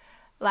look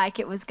like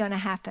it was going to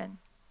happen.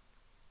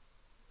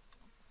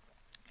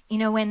 You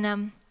know,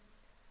 when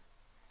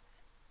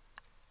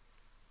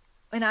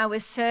I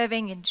was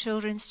serving in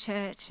children's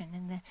church and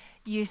in the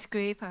youth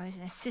group, I was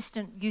an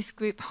assistant youth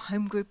group,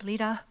 home group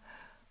leader.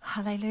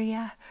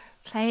 Hallelujah.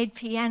 Played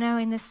piano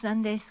in the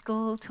Sunday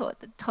school, taught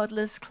the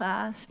toddlers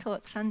class,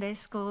 taught Sunday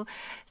school,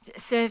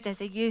 served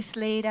as a youth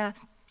leader.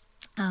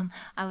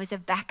 I was a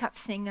backup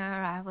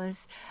singer.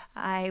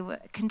 I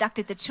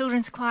conducted the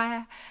children's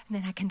choir, and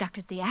then I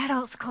conducted the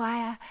adults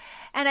choir.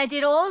 And I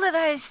did all of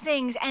those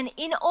things. And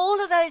in all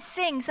of those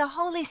things, the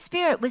Holy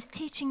Spirit was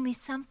teaching me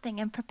something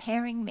and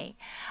preparing me.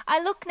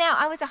 I look now,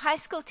 I was a high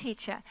school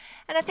teacher,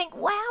 and I think,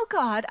 wow,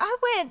 God, I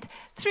went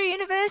through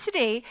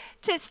university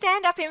to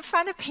stand up in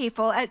front of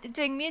people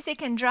doing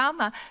music and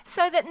drama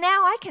so that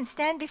now I can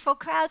stand before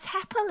crowds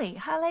happily.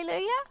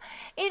 Hallelujah.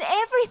 In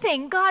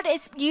everything, God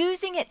is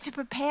using it to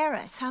prepare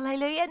us.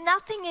 Hallelujah.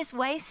 Nothing is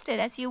wasted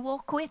as you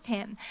walk with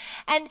him.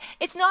 And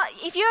it's not,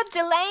 if you're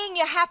delaying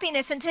your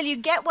happiness until you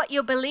get what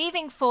you're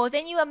believing for,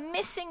 then you are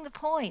missing the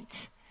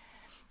point.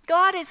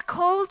 God has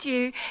called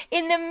you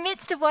in the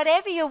midst of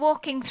whatever you're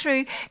walking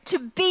through to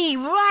be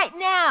right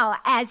now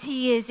as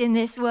he is in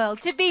this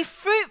world, to be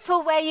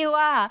fruitful where you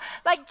are.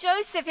 Like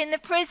Joseph in the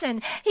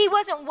prison, he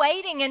wasn't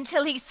waiting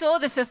until he saw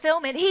the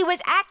fulfillment. He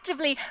was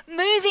actively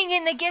moving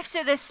in the gifts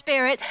of the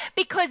Spirit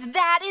because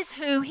that is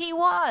who he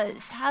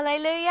was.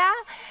 Hallelujah.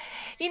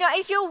 You know,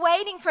 if you're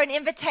waiting for an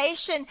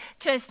invitation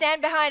to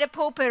stand behind a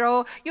pulpit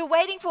or you're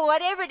waiting for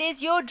whatever it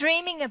is you're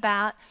dreaming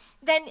about,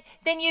 then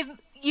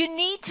you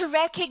need to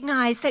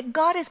recognize that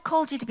God has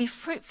called you to be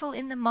fruitful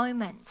in the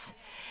moment.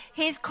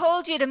 He's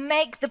called you to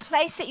make the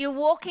place that you're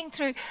walking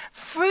through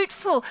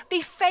fruitful.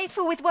 Be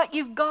faithful with what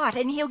you've got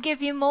and he'll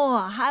give you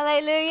more.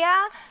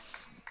 Hallelujah.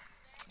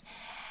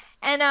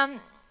 And,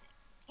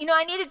 you know,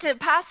 I needed to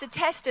pass the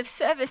test of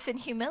service and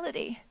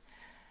humility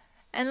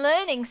and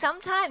learning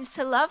sometimes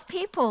to love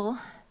people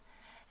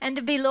and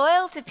to be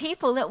loyal to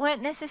people that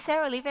weren't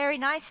necessarily very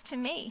nice to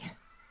me.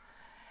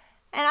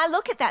 And I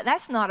look at that,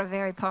 that's not a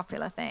very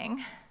popular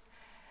thing.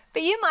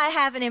 But you might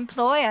have an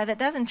employer that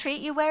doesn't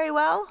treat you very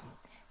well.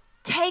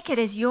 Take it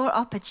as your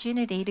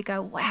opportunity to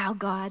go, wow,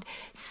 God,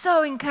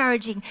 so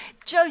encouraging.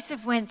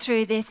 Joseph went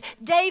through this.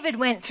 David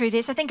went through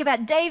this. I think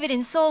about David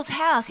in Saul's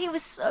house. He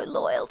was so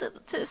loyal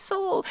to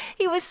Saul.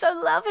 He was so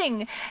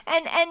loving.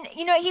 And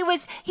you know,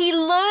 he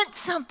learned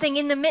something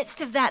in the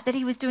midst of that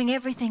he was doing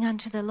everything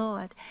unto the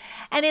Lord.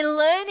 And in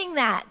learning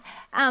that,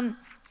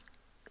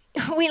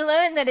 we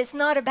learn that it's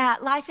not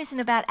about, life isn't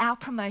about our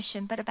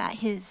promotion, but about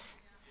his.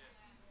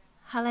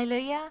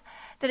 Hallelujah.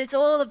 That it's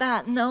all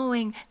about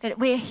knowing that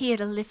we're here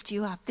to lift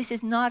you up. This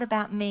is not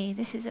about me.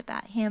 This is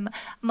about him.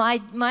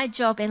 My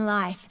job in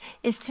life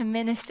is to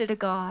minister to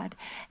God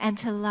and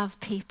to love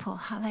people.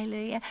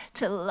 Hallelujah.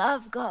 To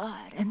love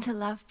God and to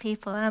love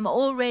people. And I'm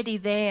already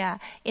there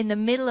in the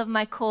middle of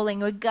my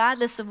calling,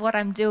 regardless of what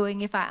I'm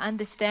doing. If I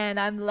understand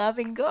I'm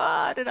loving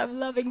God and I'm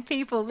loving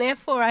people,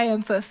 therefore I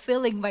am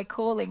fulfilling my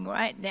calling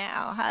right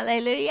now.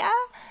 Hallelujah.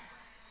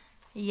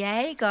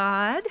 Yay,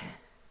 God.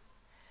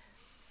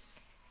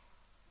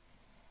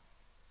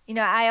 You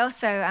know, I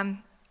also,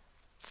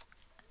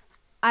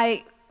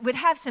 I would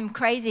have some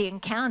crazy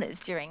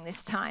encounters during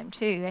this time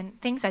too, and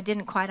things I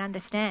didn't quite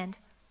understand.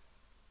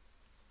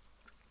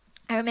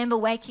 I remember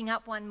waking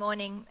up one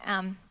morning,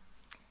 and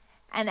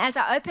as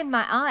I opened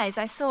my eyes,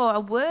 I saw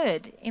a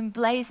word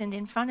emblazoned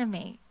in front of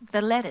me,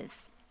 the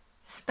letters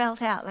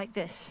spelt out like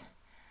this.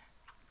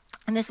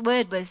 And this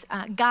word was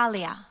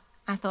Galia.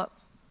 I thought,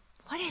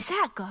 what is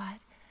that, God?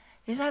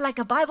 Is that like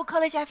a Bible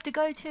college I have to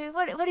go to?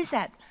 What is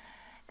that?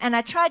 And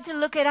I tried to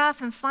look it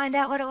up and find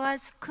out what it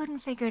was. Couldn't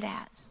figure it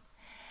out.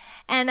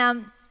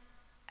 And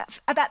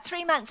about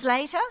 3 months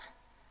later,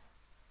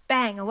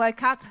 bang, I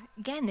woke up,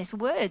 again, there's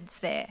words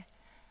there.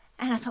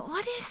 And I thought,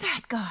 what is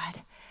that,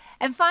 God?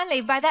 And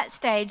finally, by that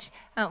stage,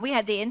 we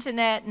had the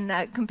internet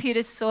and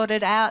computers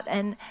sorted out,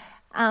 and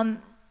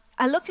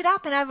I looked it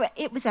up, and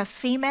it was a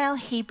female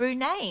Hebrew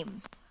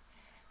name,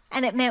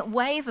 and it meant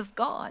wave of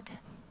God.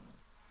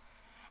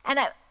 And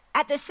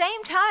at the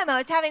same time, I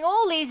was having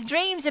all these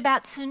dreams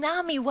about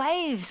tsunami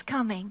waves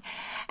coming,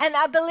 and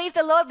I believe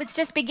the Lord was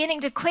just beginning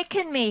to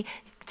quicken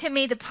to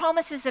me the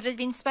promises that had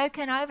been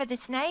spoken over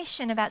this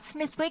nation about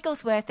Smith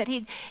Wigglesworth, that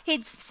he'd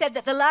said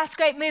that the last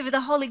great move of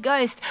the Holy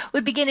Ghost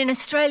would begin in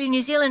Australia,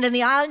 New Zealand, and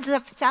the islands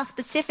of the South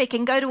Pacific,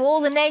 and go to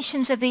all the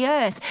nations of the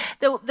earth.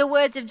 The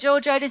words of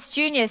George Otis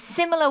Jr.,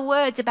 similar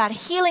words about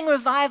healing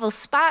revival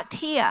sparked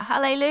here.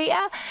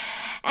 Hallelujah.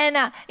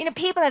 And,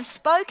 people have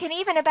spoken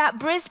even about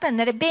Brisbane,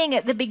 that it being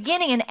at the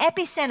beginning an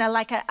epicenter,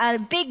 like a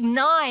big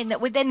 9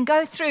 that would then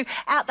go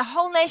throughout the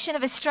whole nation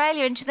of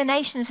Australia into the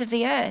nations of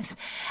the earth.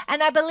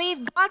 And I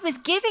believe God was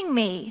giving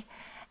me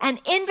an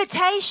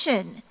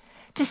invitation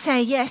to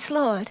say, yes,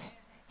 Lord,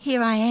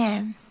 here I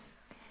am.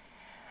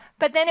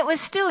 But then it was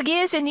still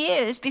years and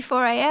years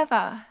before I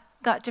ever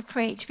got to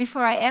preach,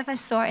 before I ever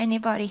saw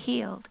anybody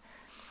healed.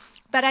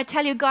 But I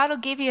tell you, God will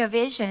give you a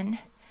vision.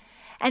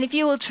 And if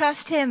you will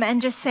trust him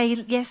and just say,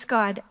 yes,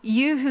 God,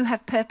 you who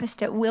have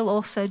purposed it will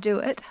also do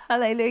it.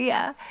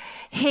 Hallelujah.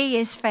 He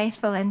is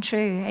faithful and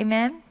true.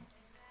 Amen.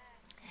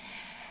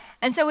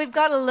 And so we've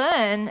got to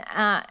learn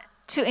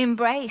to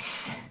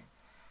embrace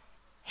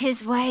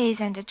his ways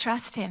and to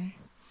trust him.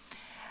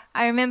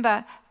 I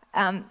remember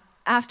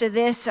after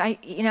this, I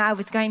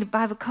was going to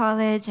Bible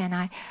college, and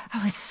I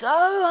was so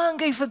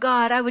hungry for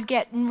God. I would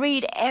get and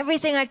read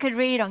everything I could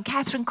read on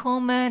Catherine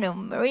Kuhlman or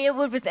Maria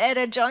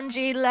Woodworth-Etter, John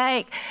G.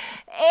 Lake,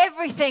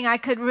 everything I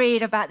could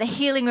read about the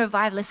healing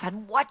revivalists.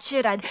 I'd watch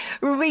it, I'd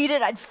read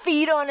it, I'd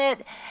feed on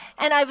it.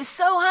 And I was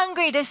so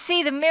hungry to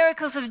see the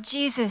miracles of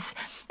Jesus.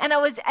 And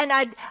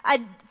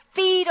I'd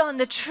feed on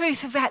the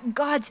truth about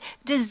God's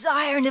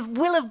desire and the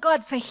will of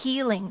God for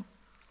healing.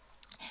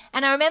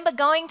 And I remember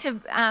going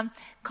to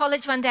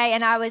college one day,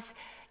 and it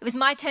was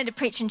my turn to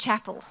preach in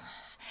chapel.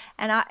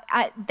 And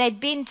they'd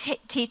been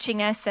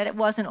teaching us that it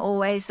wasn't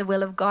always the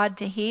will of God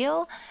to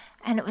heal.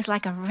 And it was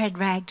like a red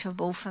rag to a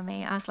bull for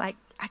me. I was like,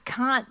 I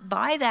can't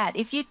buy that.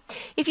 If you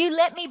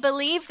let me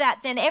believe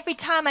that, then every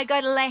time I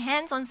go to lay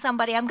hands on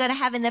somebody, I'm going to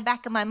have in the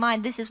back of my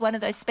mind, this is one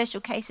of those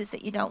special cases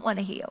that you don't want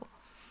to heal.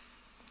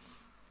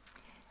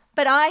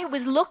 But I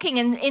was looking,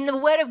 and in the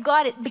Word of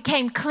God, it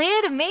became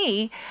clear to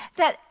me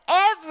that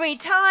every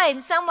time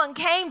someone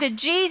came to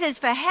Jesus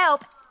for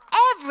help,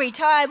 every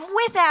time,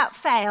 without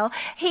fail,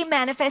 he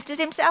manifested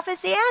himself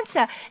as the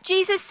answer.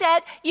 Jesus said,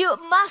 you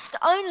must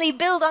only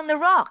build on the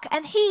rock,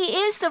 and he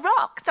is the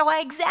rock. So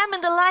I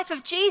examined the life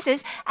of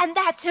Jesus, and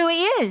that's who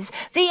he is,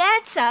 the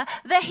answer,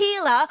 the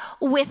healer,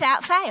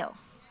 without fail.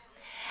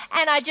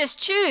 And I just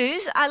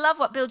choose, I love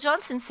what Bill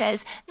Johnson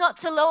says, not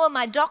to lower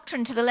my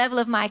doctrine to the level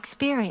of my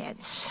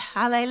experience.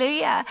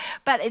 Hallelujah.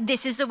 But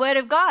this is the word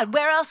of God.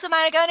 Where else am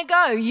I going to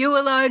go? You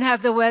alone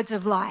have the words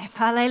of life.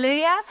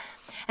 Hallelujah.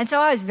 And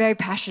so I was very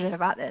passionate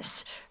about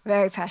this,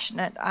 very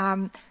passionate.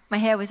 My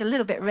hair was a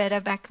little bit redder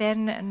back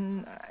then,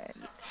 and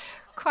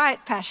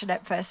quite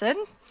passionate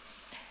person.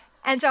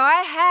 And so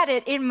I had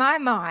it in my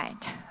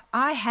mind.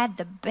 I had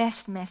the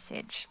best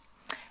message.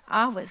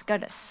 I was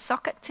going to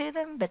sock it to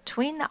them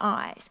between the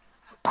eyes.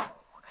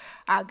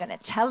 I'm going to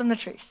tell them the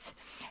truth.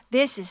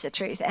 This is the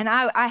truth. And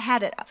I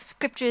had it of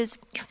scriptures.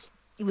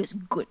 It was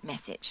good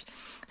message,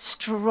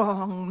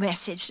 strong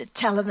message to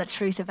tell them the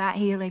truth about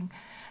healing.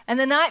 And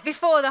the night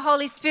before, the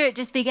Holy Spirit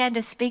just began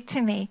to speak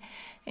to me.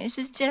 He was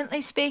just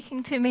gently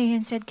speaking to me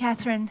and said,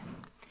 Catherine,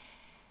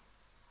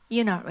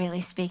 you're not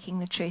really speaking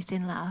the truth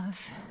in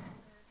love.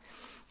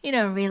 You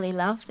don't really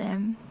love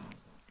them.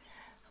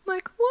 I'm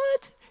like,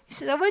 what? He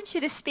says, I want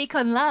you to speak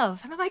on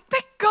love. And I'm like,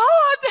 but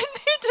God, they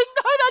need to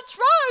know the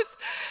truth.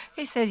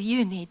 He says,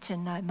 you need to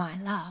know my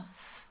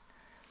love.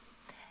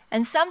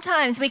 And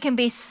sometimes we can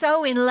be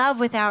so in love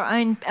with our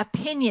own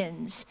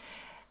opinions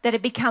that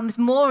it becomes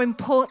more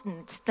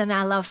important than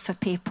our love for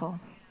people.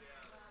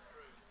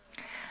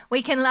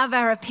 We can love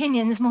our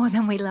opinions more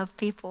than we love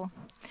people.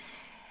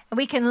 And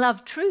we can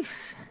love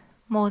truth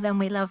more than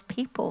we love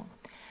people.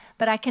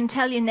 But I can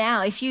tell you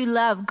now, if you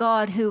love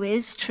God who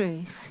is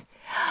truth,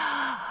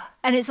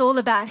 and it's all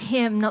about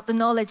him, not the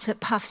knowledge that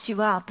puffs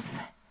you up,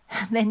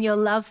 then your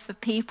love for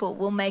people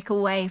will make a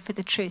way for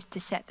the truth to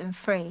set them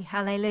free.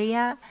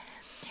 Hallelujah.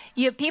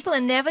 People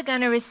are never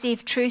going to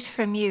receive truth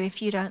from you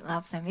if you don't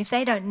love them, if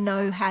they don't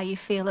know how you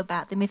feel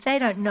about them, if they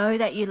don't know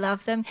that you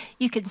love them.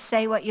 You can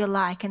say what you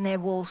like and their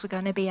walls are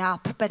going to be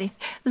up. But if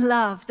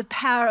love, the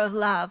power of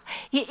love,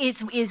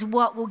 is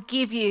what will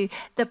give you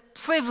the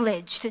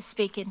privilege to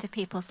speak into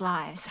people's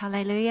lives.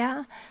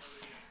 Hallelujah.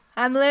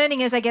 I'm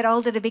learning as I get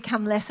older to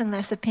become less and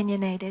less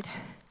opinionated.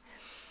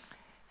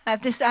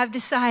 I've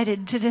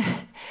decided to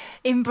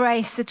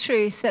embrace the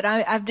truth that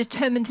I've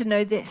determined to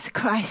know this,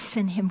 Christ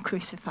and him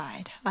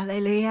crucified.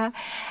 Hallelujah.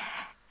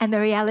 And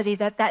the reality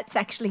that that's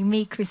actually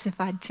me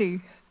crucified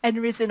too. and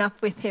risen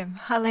up with him.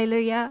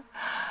 Hallelujah.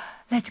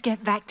 Let's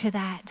get back to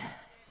that.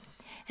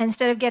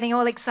 Instead of getting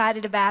all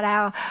excited about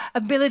our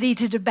ability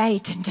to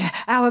debate and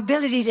our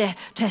ability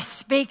to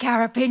speak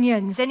our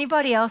opinions.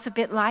 Anybody else a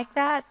bit like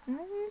that?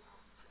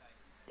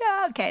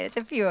 Okay, there's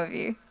a few of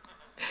you.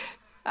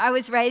 I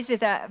was raised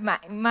with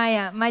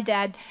my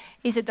dad.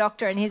 He's a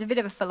doctor and he's a bit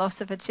of a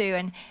philosopher too.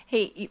 And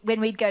when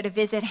we'd go to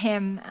visit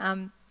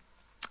him,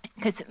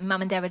 because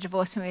mum and dad were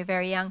divorced when we were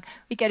very young,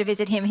 we'd go to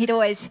visit him. He'd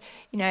always,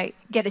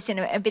 get us in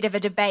a bit of a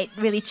debate,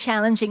 really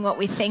challenging what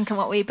we think and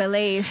what we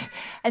believe.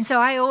 And so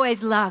I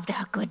always loved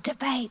a good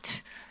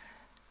debate.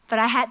 But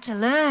I had to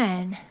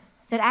learn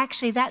that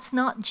actually that's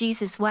not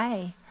Jesus'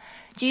 way.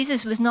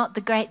 Jesus was not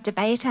the great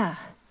debater.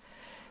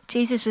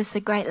 Jesus was the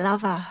great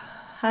lover.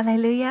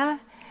 Hallelujah.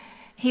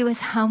 He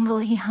was humble.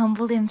 He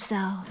humbled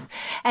himself.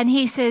 And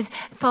he says,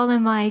 follow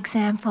my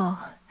example.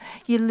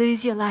 You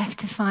lose your life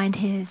to find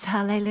his.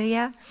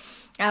 Hallelujah.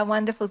 Our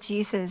wonderful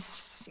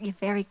Jesus, you're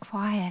very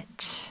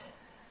quiet.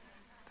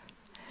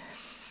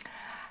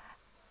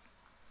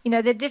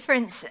 The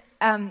difference,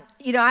 I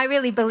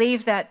really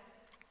believe that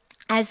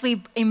as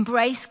we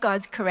embrace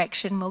God's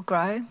correction, we'll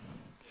grow.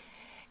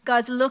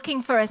 God's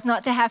looking for us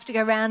not to have to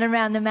go round and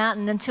round the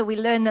mountain until we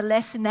learn the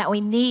lesson that we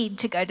need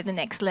to go to the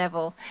next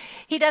level.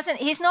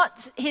 He's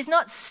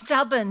not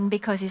stubborn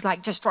because he's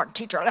like, just want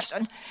to teach you a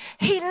lesson.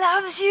 He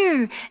loves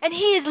you and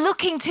he is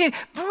looking to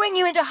bring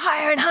you into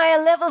higher and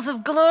higher levels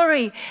of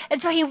glory. And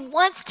so he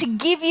wants to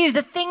give you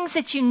the things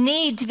that you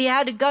need to be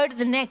able to go to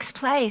the next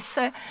place.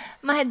 So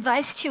my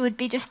advice to you would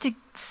be just to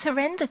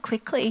surrender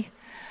quickly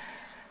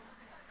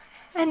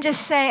and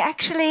just say,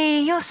 actually,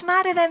 you're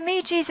smarter than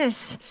me,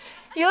 Jesus.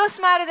 You're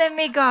smarter than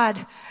me,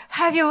 God.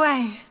 Have your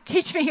way.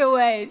 Teach me your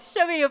ways.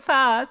 Show me your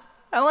path.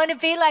 I want to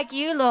be like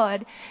you,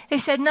 Lord, who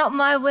said, not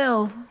my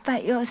will,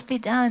 but yours be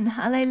done.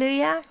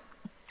 Hallelujah.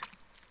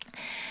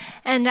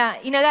 And,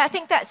 I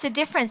think that's the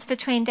difference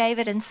between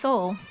David and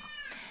Saul.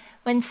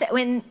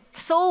 When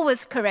Saul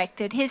was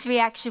corrected, his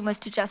reaction was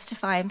to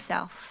justify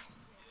himself.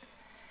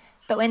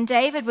 But when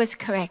David was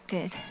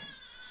corrected,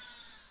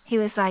 he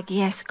was like,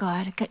 yes,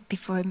 God,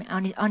 before him,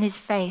 on his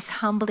face,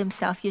 humbled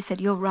himself. You said,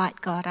 you're right,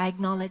 God, I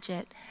acknowledge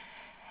it.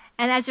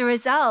 And as a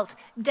result,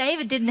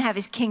 David didn't have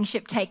his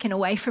kingship taken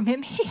away from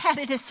him. He had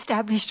it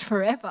established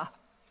forever.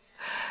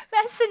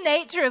 That's the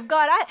nature of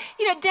God.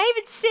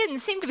 David's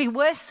sins seem to be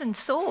worse than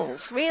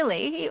Saul's,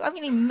 really.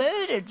 He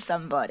murdered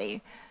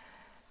somebody.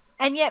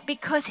 And yet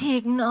because he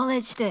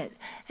acknowledged it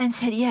and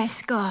said,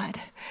 yes,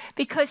 God,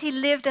 because he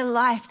lived a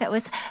life that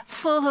was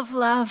full of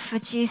love for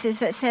Jesus,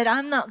 that said,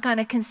 I'm not going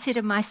to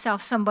consider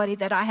myself somebody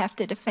that I have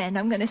to defend.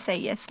 I'm going to say,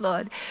 yes,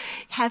 Lord,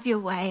 have your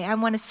way. I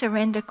want to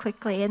surrender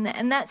quickly.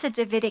 And that's a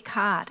Davidic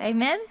heart.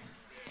 Amen?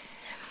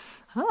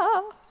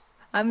 Oh,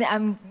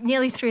 I'm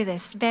nearly through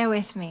this. Bear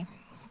with me.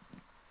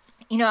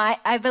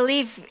 I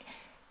believe,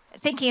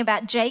 thinking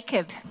about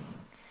Jacob,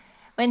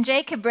 when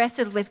Jacob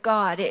wrestled with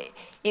God,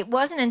 it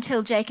wasn't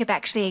until Jacob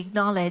actually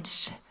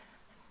acknowledged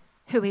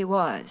who he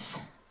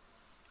was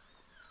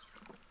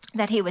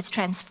that he was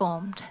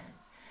transformed.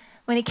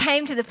 When he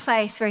came to the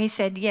place where he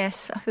said,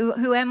 yes,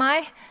 who am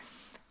I?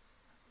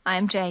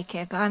 I'm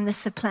Jacob. I'm the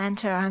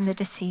supplanter. I'm the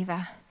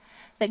deceiver.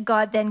 That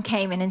God then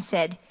came in and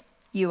said,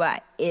 you are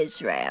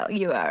Israel.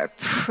 You are a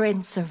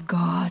prince of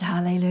God.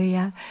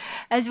 Hallelujah.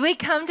 As we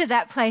come to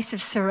that place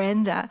of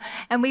surrender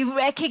and we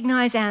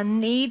recognize our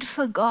need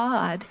for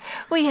God,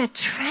 we are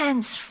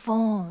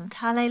transformed.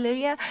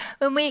 Hallelujah.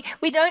 When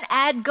we don't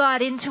add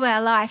God into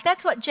our life,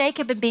 that's what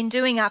Jacob had been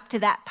doing up to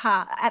that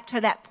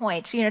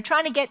point,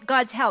 trying to get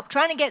God's help.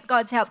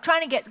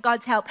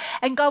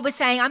 And God was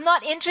saying, I'm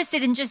not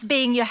interested in just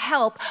being your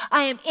help.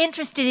 I am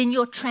interested in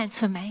your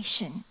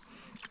transformation.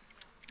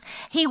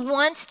 He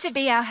wants to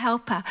be our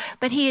helper,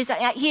 but he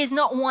is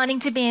not wanting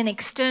to be an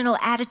external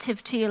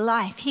additive to your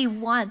life. He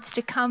wants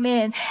to come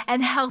in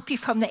and help you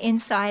from the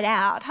inside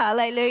out.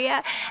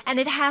 Hallelujah. And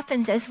it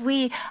happens as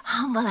we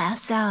humble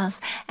ourselves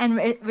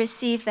and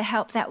receive the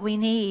help that we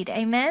need.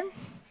 Amen.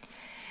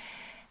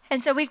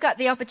 And so we've got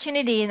the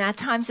opportunity in our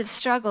times of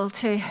struggle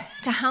to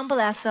humble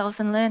ourselves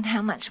and learn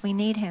how much we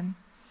need him.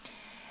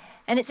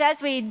 And it's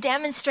as we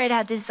demonstrate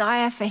our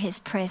desire for his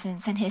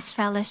presence and his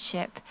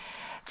fellowship,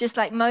 just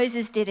like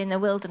Moses did in the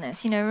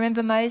wilderness.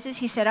 Remember Moses?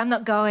 He said, I'm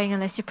not going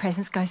unless your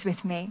presence goes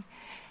with me.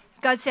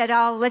 God said,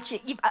 I'll let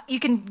you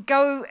can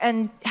go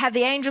and have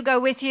the angel go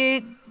with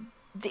you.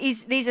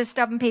 These are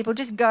stubborn people.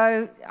 Just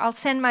go. I'll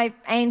send my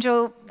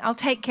angel. I'll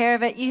take care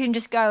of it. You can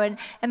just go. And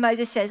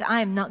Moses says,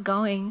 I am not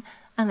going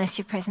unless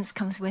your presence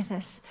comes with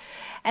us.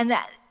 And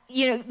that,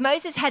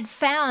 Moses had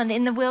found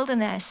in the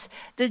wilderness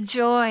the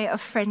joy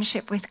of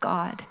friendship with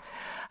God,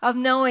 of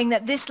knowing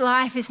that this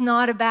life is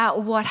not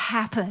about what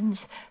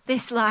happens.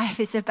 This life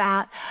is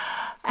about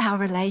our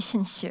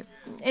relationship.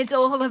 It's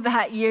all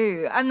about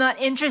you. I'm not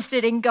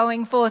interested in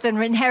going forth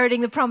and inheriting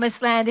the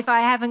promised land if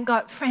I haven't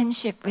got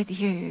friendship with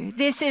you.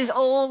 This is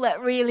all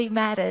that really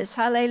matters.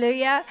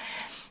 Hallelujah.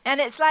 And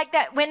it's like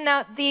that when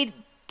the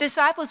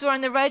disciples were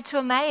on the road to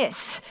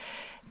Emmaus.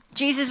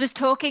 Jesus was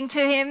talking to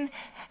them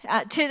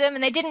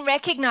and they didn't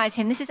recognize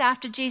him. This is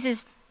after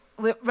Jesus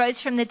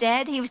rose from the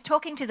dead. He was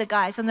talking to the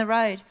guys on the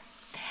road.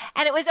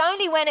 And it was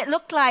only when it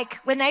looked like,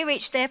 when they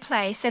reached their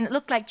place and it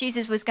looked like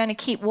Jesus was going to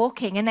keep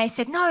walking and they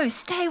said, no,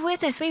 stay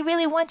with us. We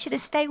really want you to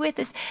stay with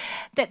us.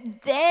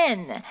 That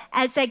then,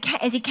 as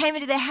he came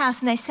into their house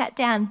and they sat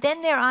down,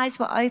 then their eyes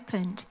were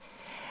opened.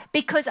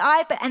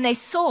 And they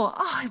saw,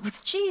 oh, it was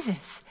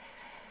Jesus.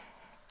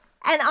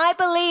 And I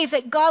believe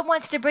that God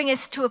wants to bring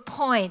us to a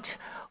point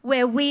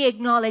where we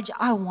acknowledge,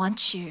 I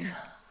want you.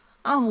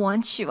 I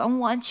want you. I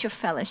want your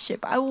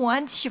fellowship. I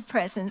want your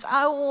presence.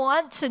 I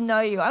want to know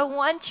you. I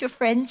want your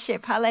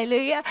friendship.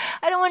 Hallelujah.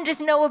 I don't want to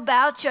just know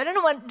about you. I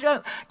don't want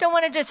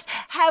to just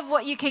have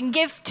what you can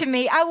give to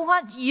me. I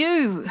want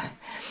you.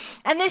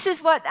 And this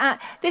is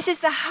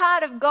the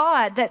heart of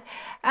God that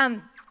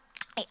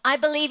I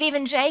believe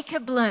even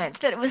Jacob learned,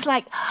 that it was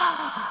like,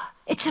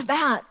 it's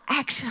about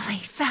actually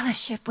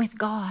fellowship with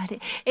God.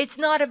 It's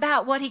not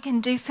about what he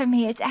can do for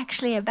me. It's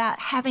actually about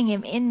having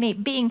him in me,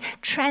 being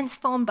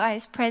transformed by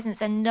his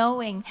presence and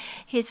knowing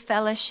his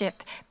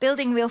fellowship,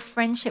 building real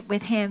friendship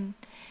with him.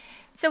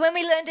 So when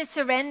we learn to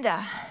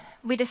surrender,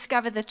 we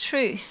discover the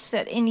truth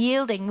that in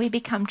yielding, we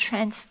become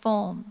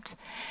transformed.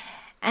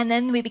 And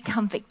then we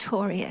become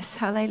victorious.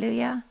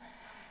 Hallelujah.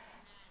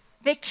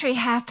 Victory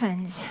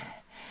happens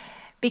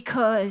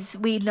because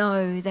we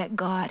know that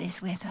God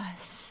is with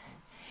us.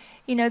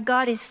 You know,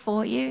 God is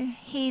for you.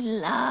 He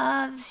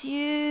loves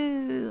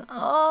you.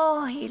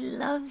 Oh, he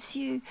loves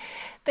you.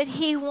 But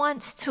he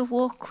wants to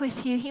walk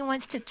with you. He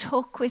wants to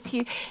talk with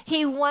you.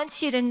 He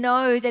wants you to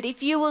know that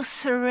if you will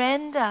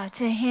surrender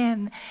to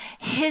him,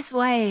 his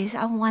ways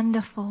are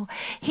wonderful.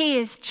 He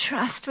is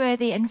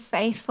trustworthy and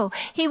faithful.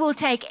 He will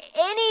take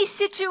any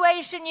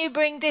situation you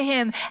bring to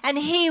him and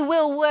he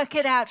will work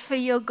it out for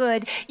your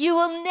good. You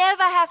will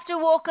never have to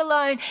walk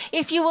alone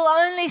if you will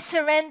only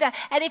surrender.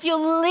 And if you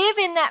live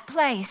in that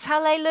place,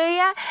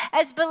 hallelujah,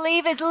 as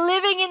believers,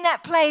 living in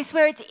that place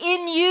where it's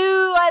in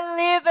you I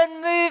live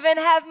and move and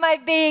have my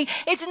being.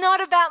 It's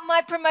not about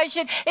my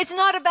promotion. It's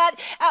not about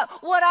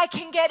what I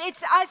can get.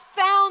 I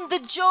found the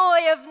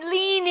joy of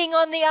leaning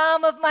on the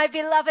arm of my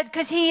beloved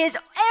because he is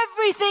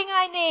everything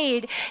I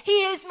need.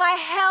 He is my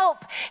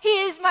help.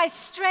 He is my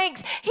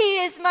strength.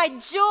 He is my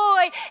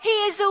joy. He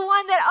is the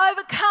one that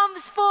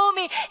overcomes for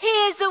me. He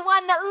is the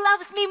one that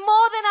loves me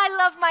more than I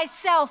love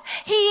myself.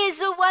 He is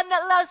the one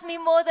that loves me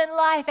more than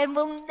life and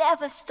will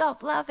never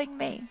stop loving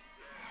me.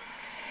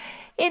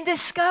 In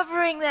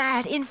discovering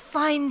that, in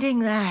finding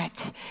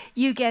that,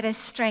 you get a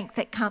strength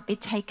that can't be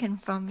taken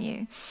from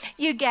you.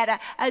 You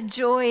get a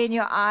joy in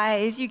your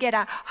eyes. You get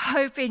a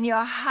hope in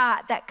your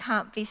heart that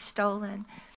can't be stolen.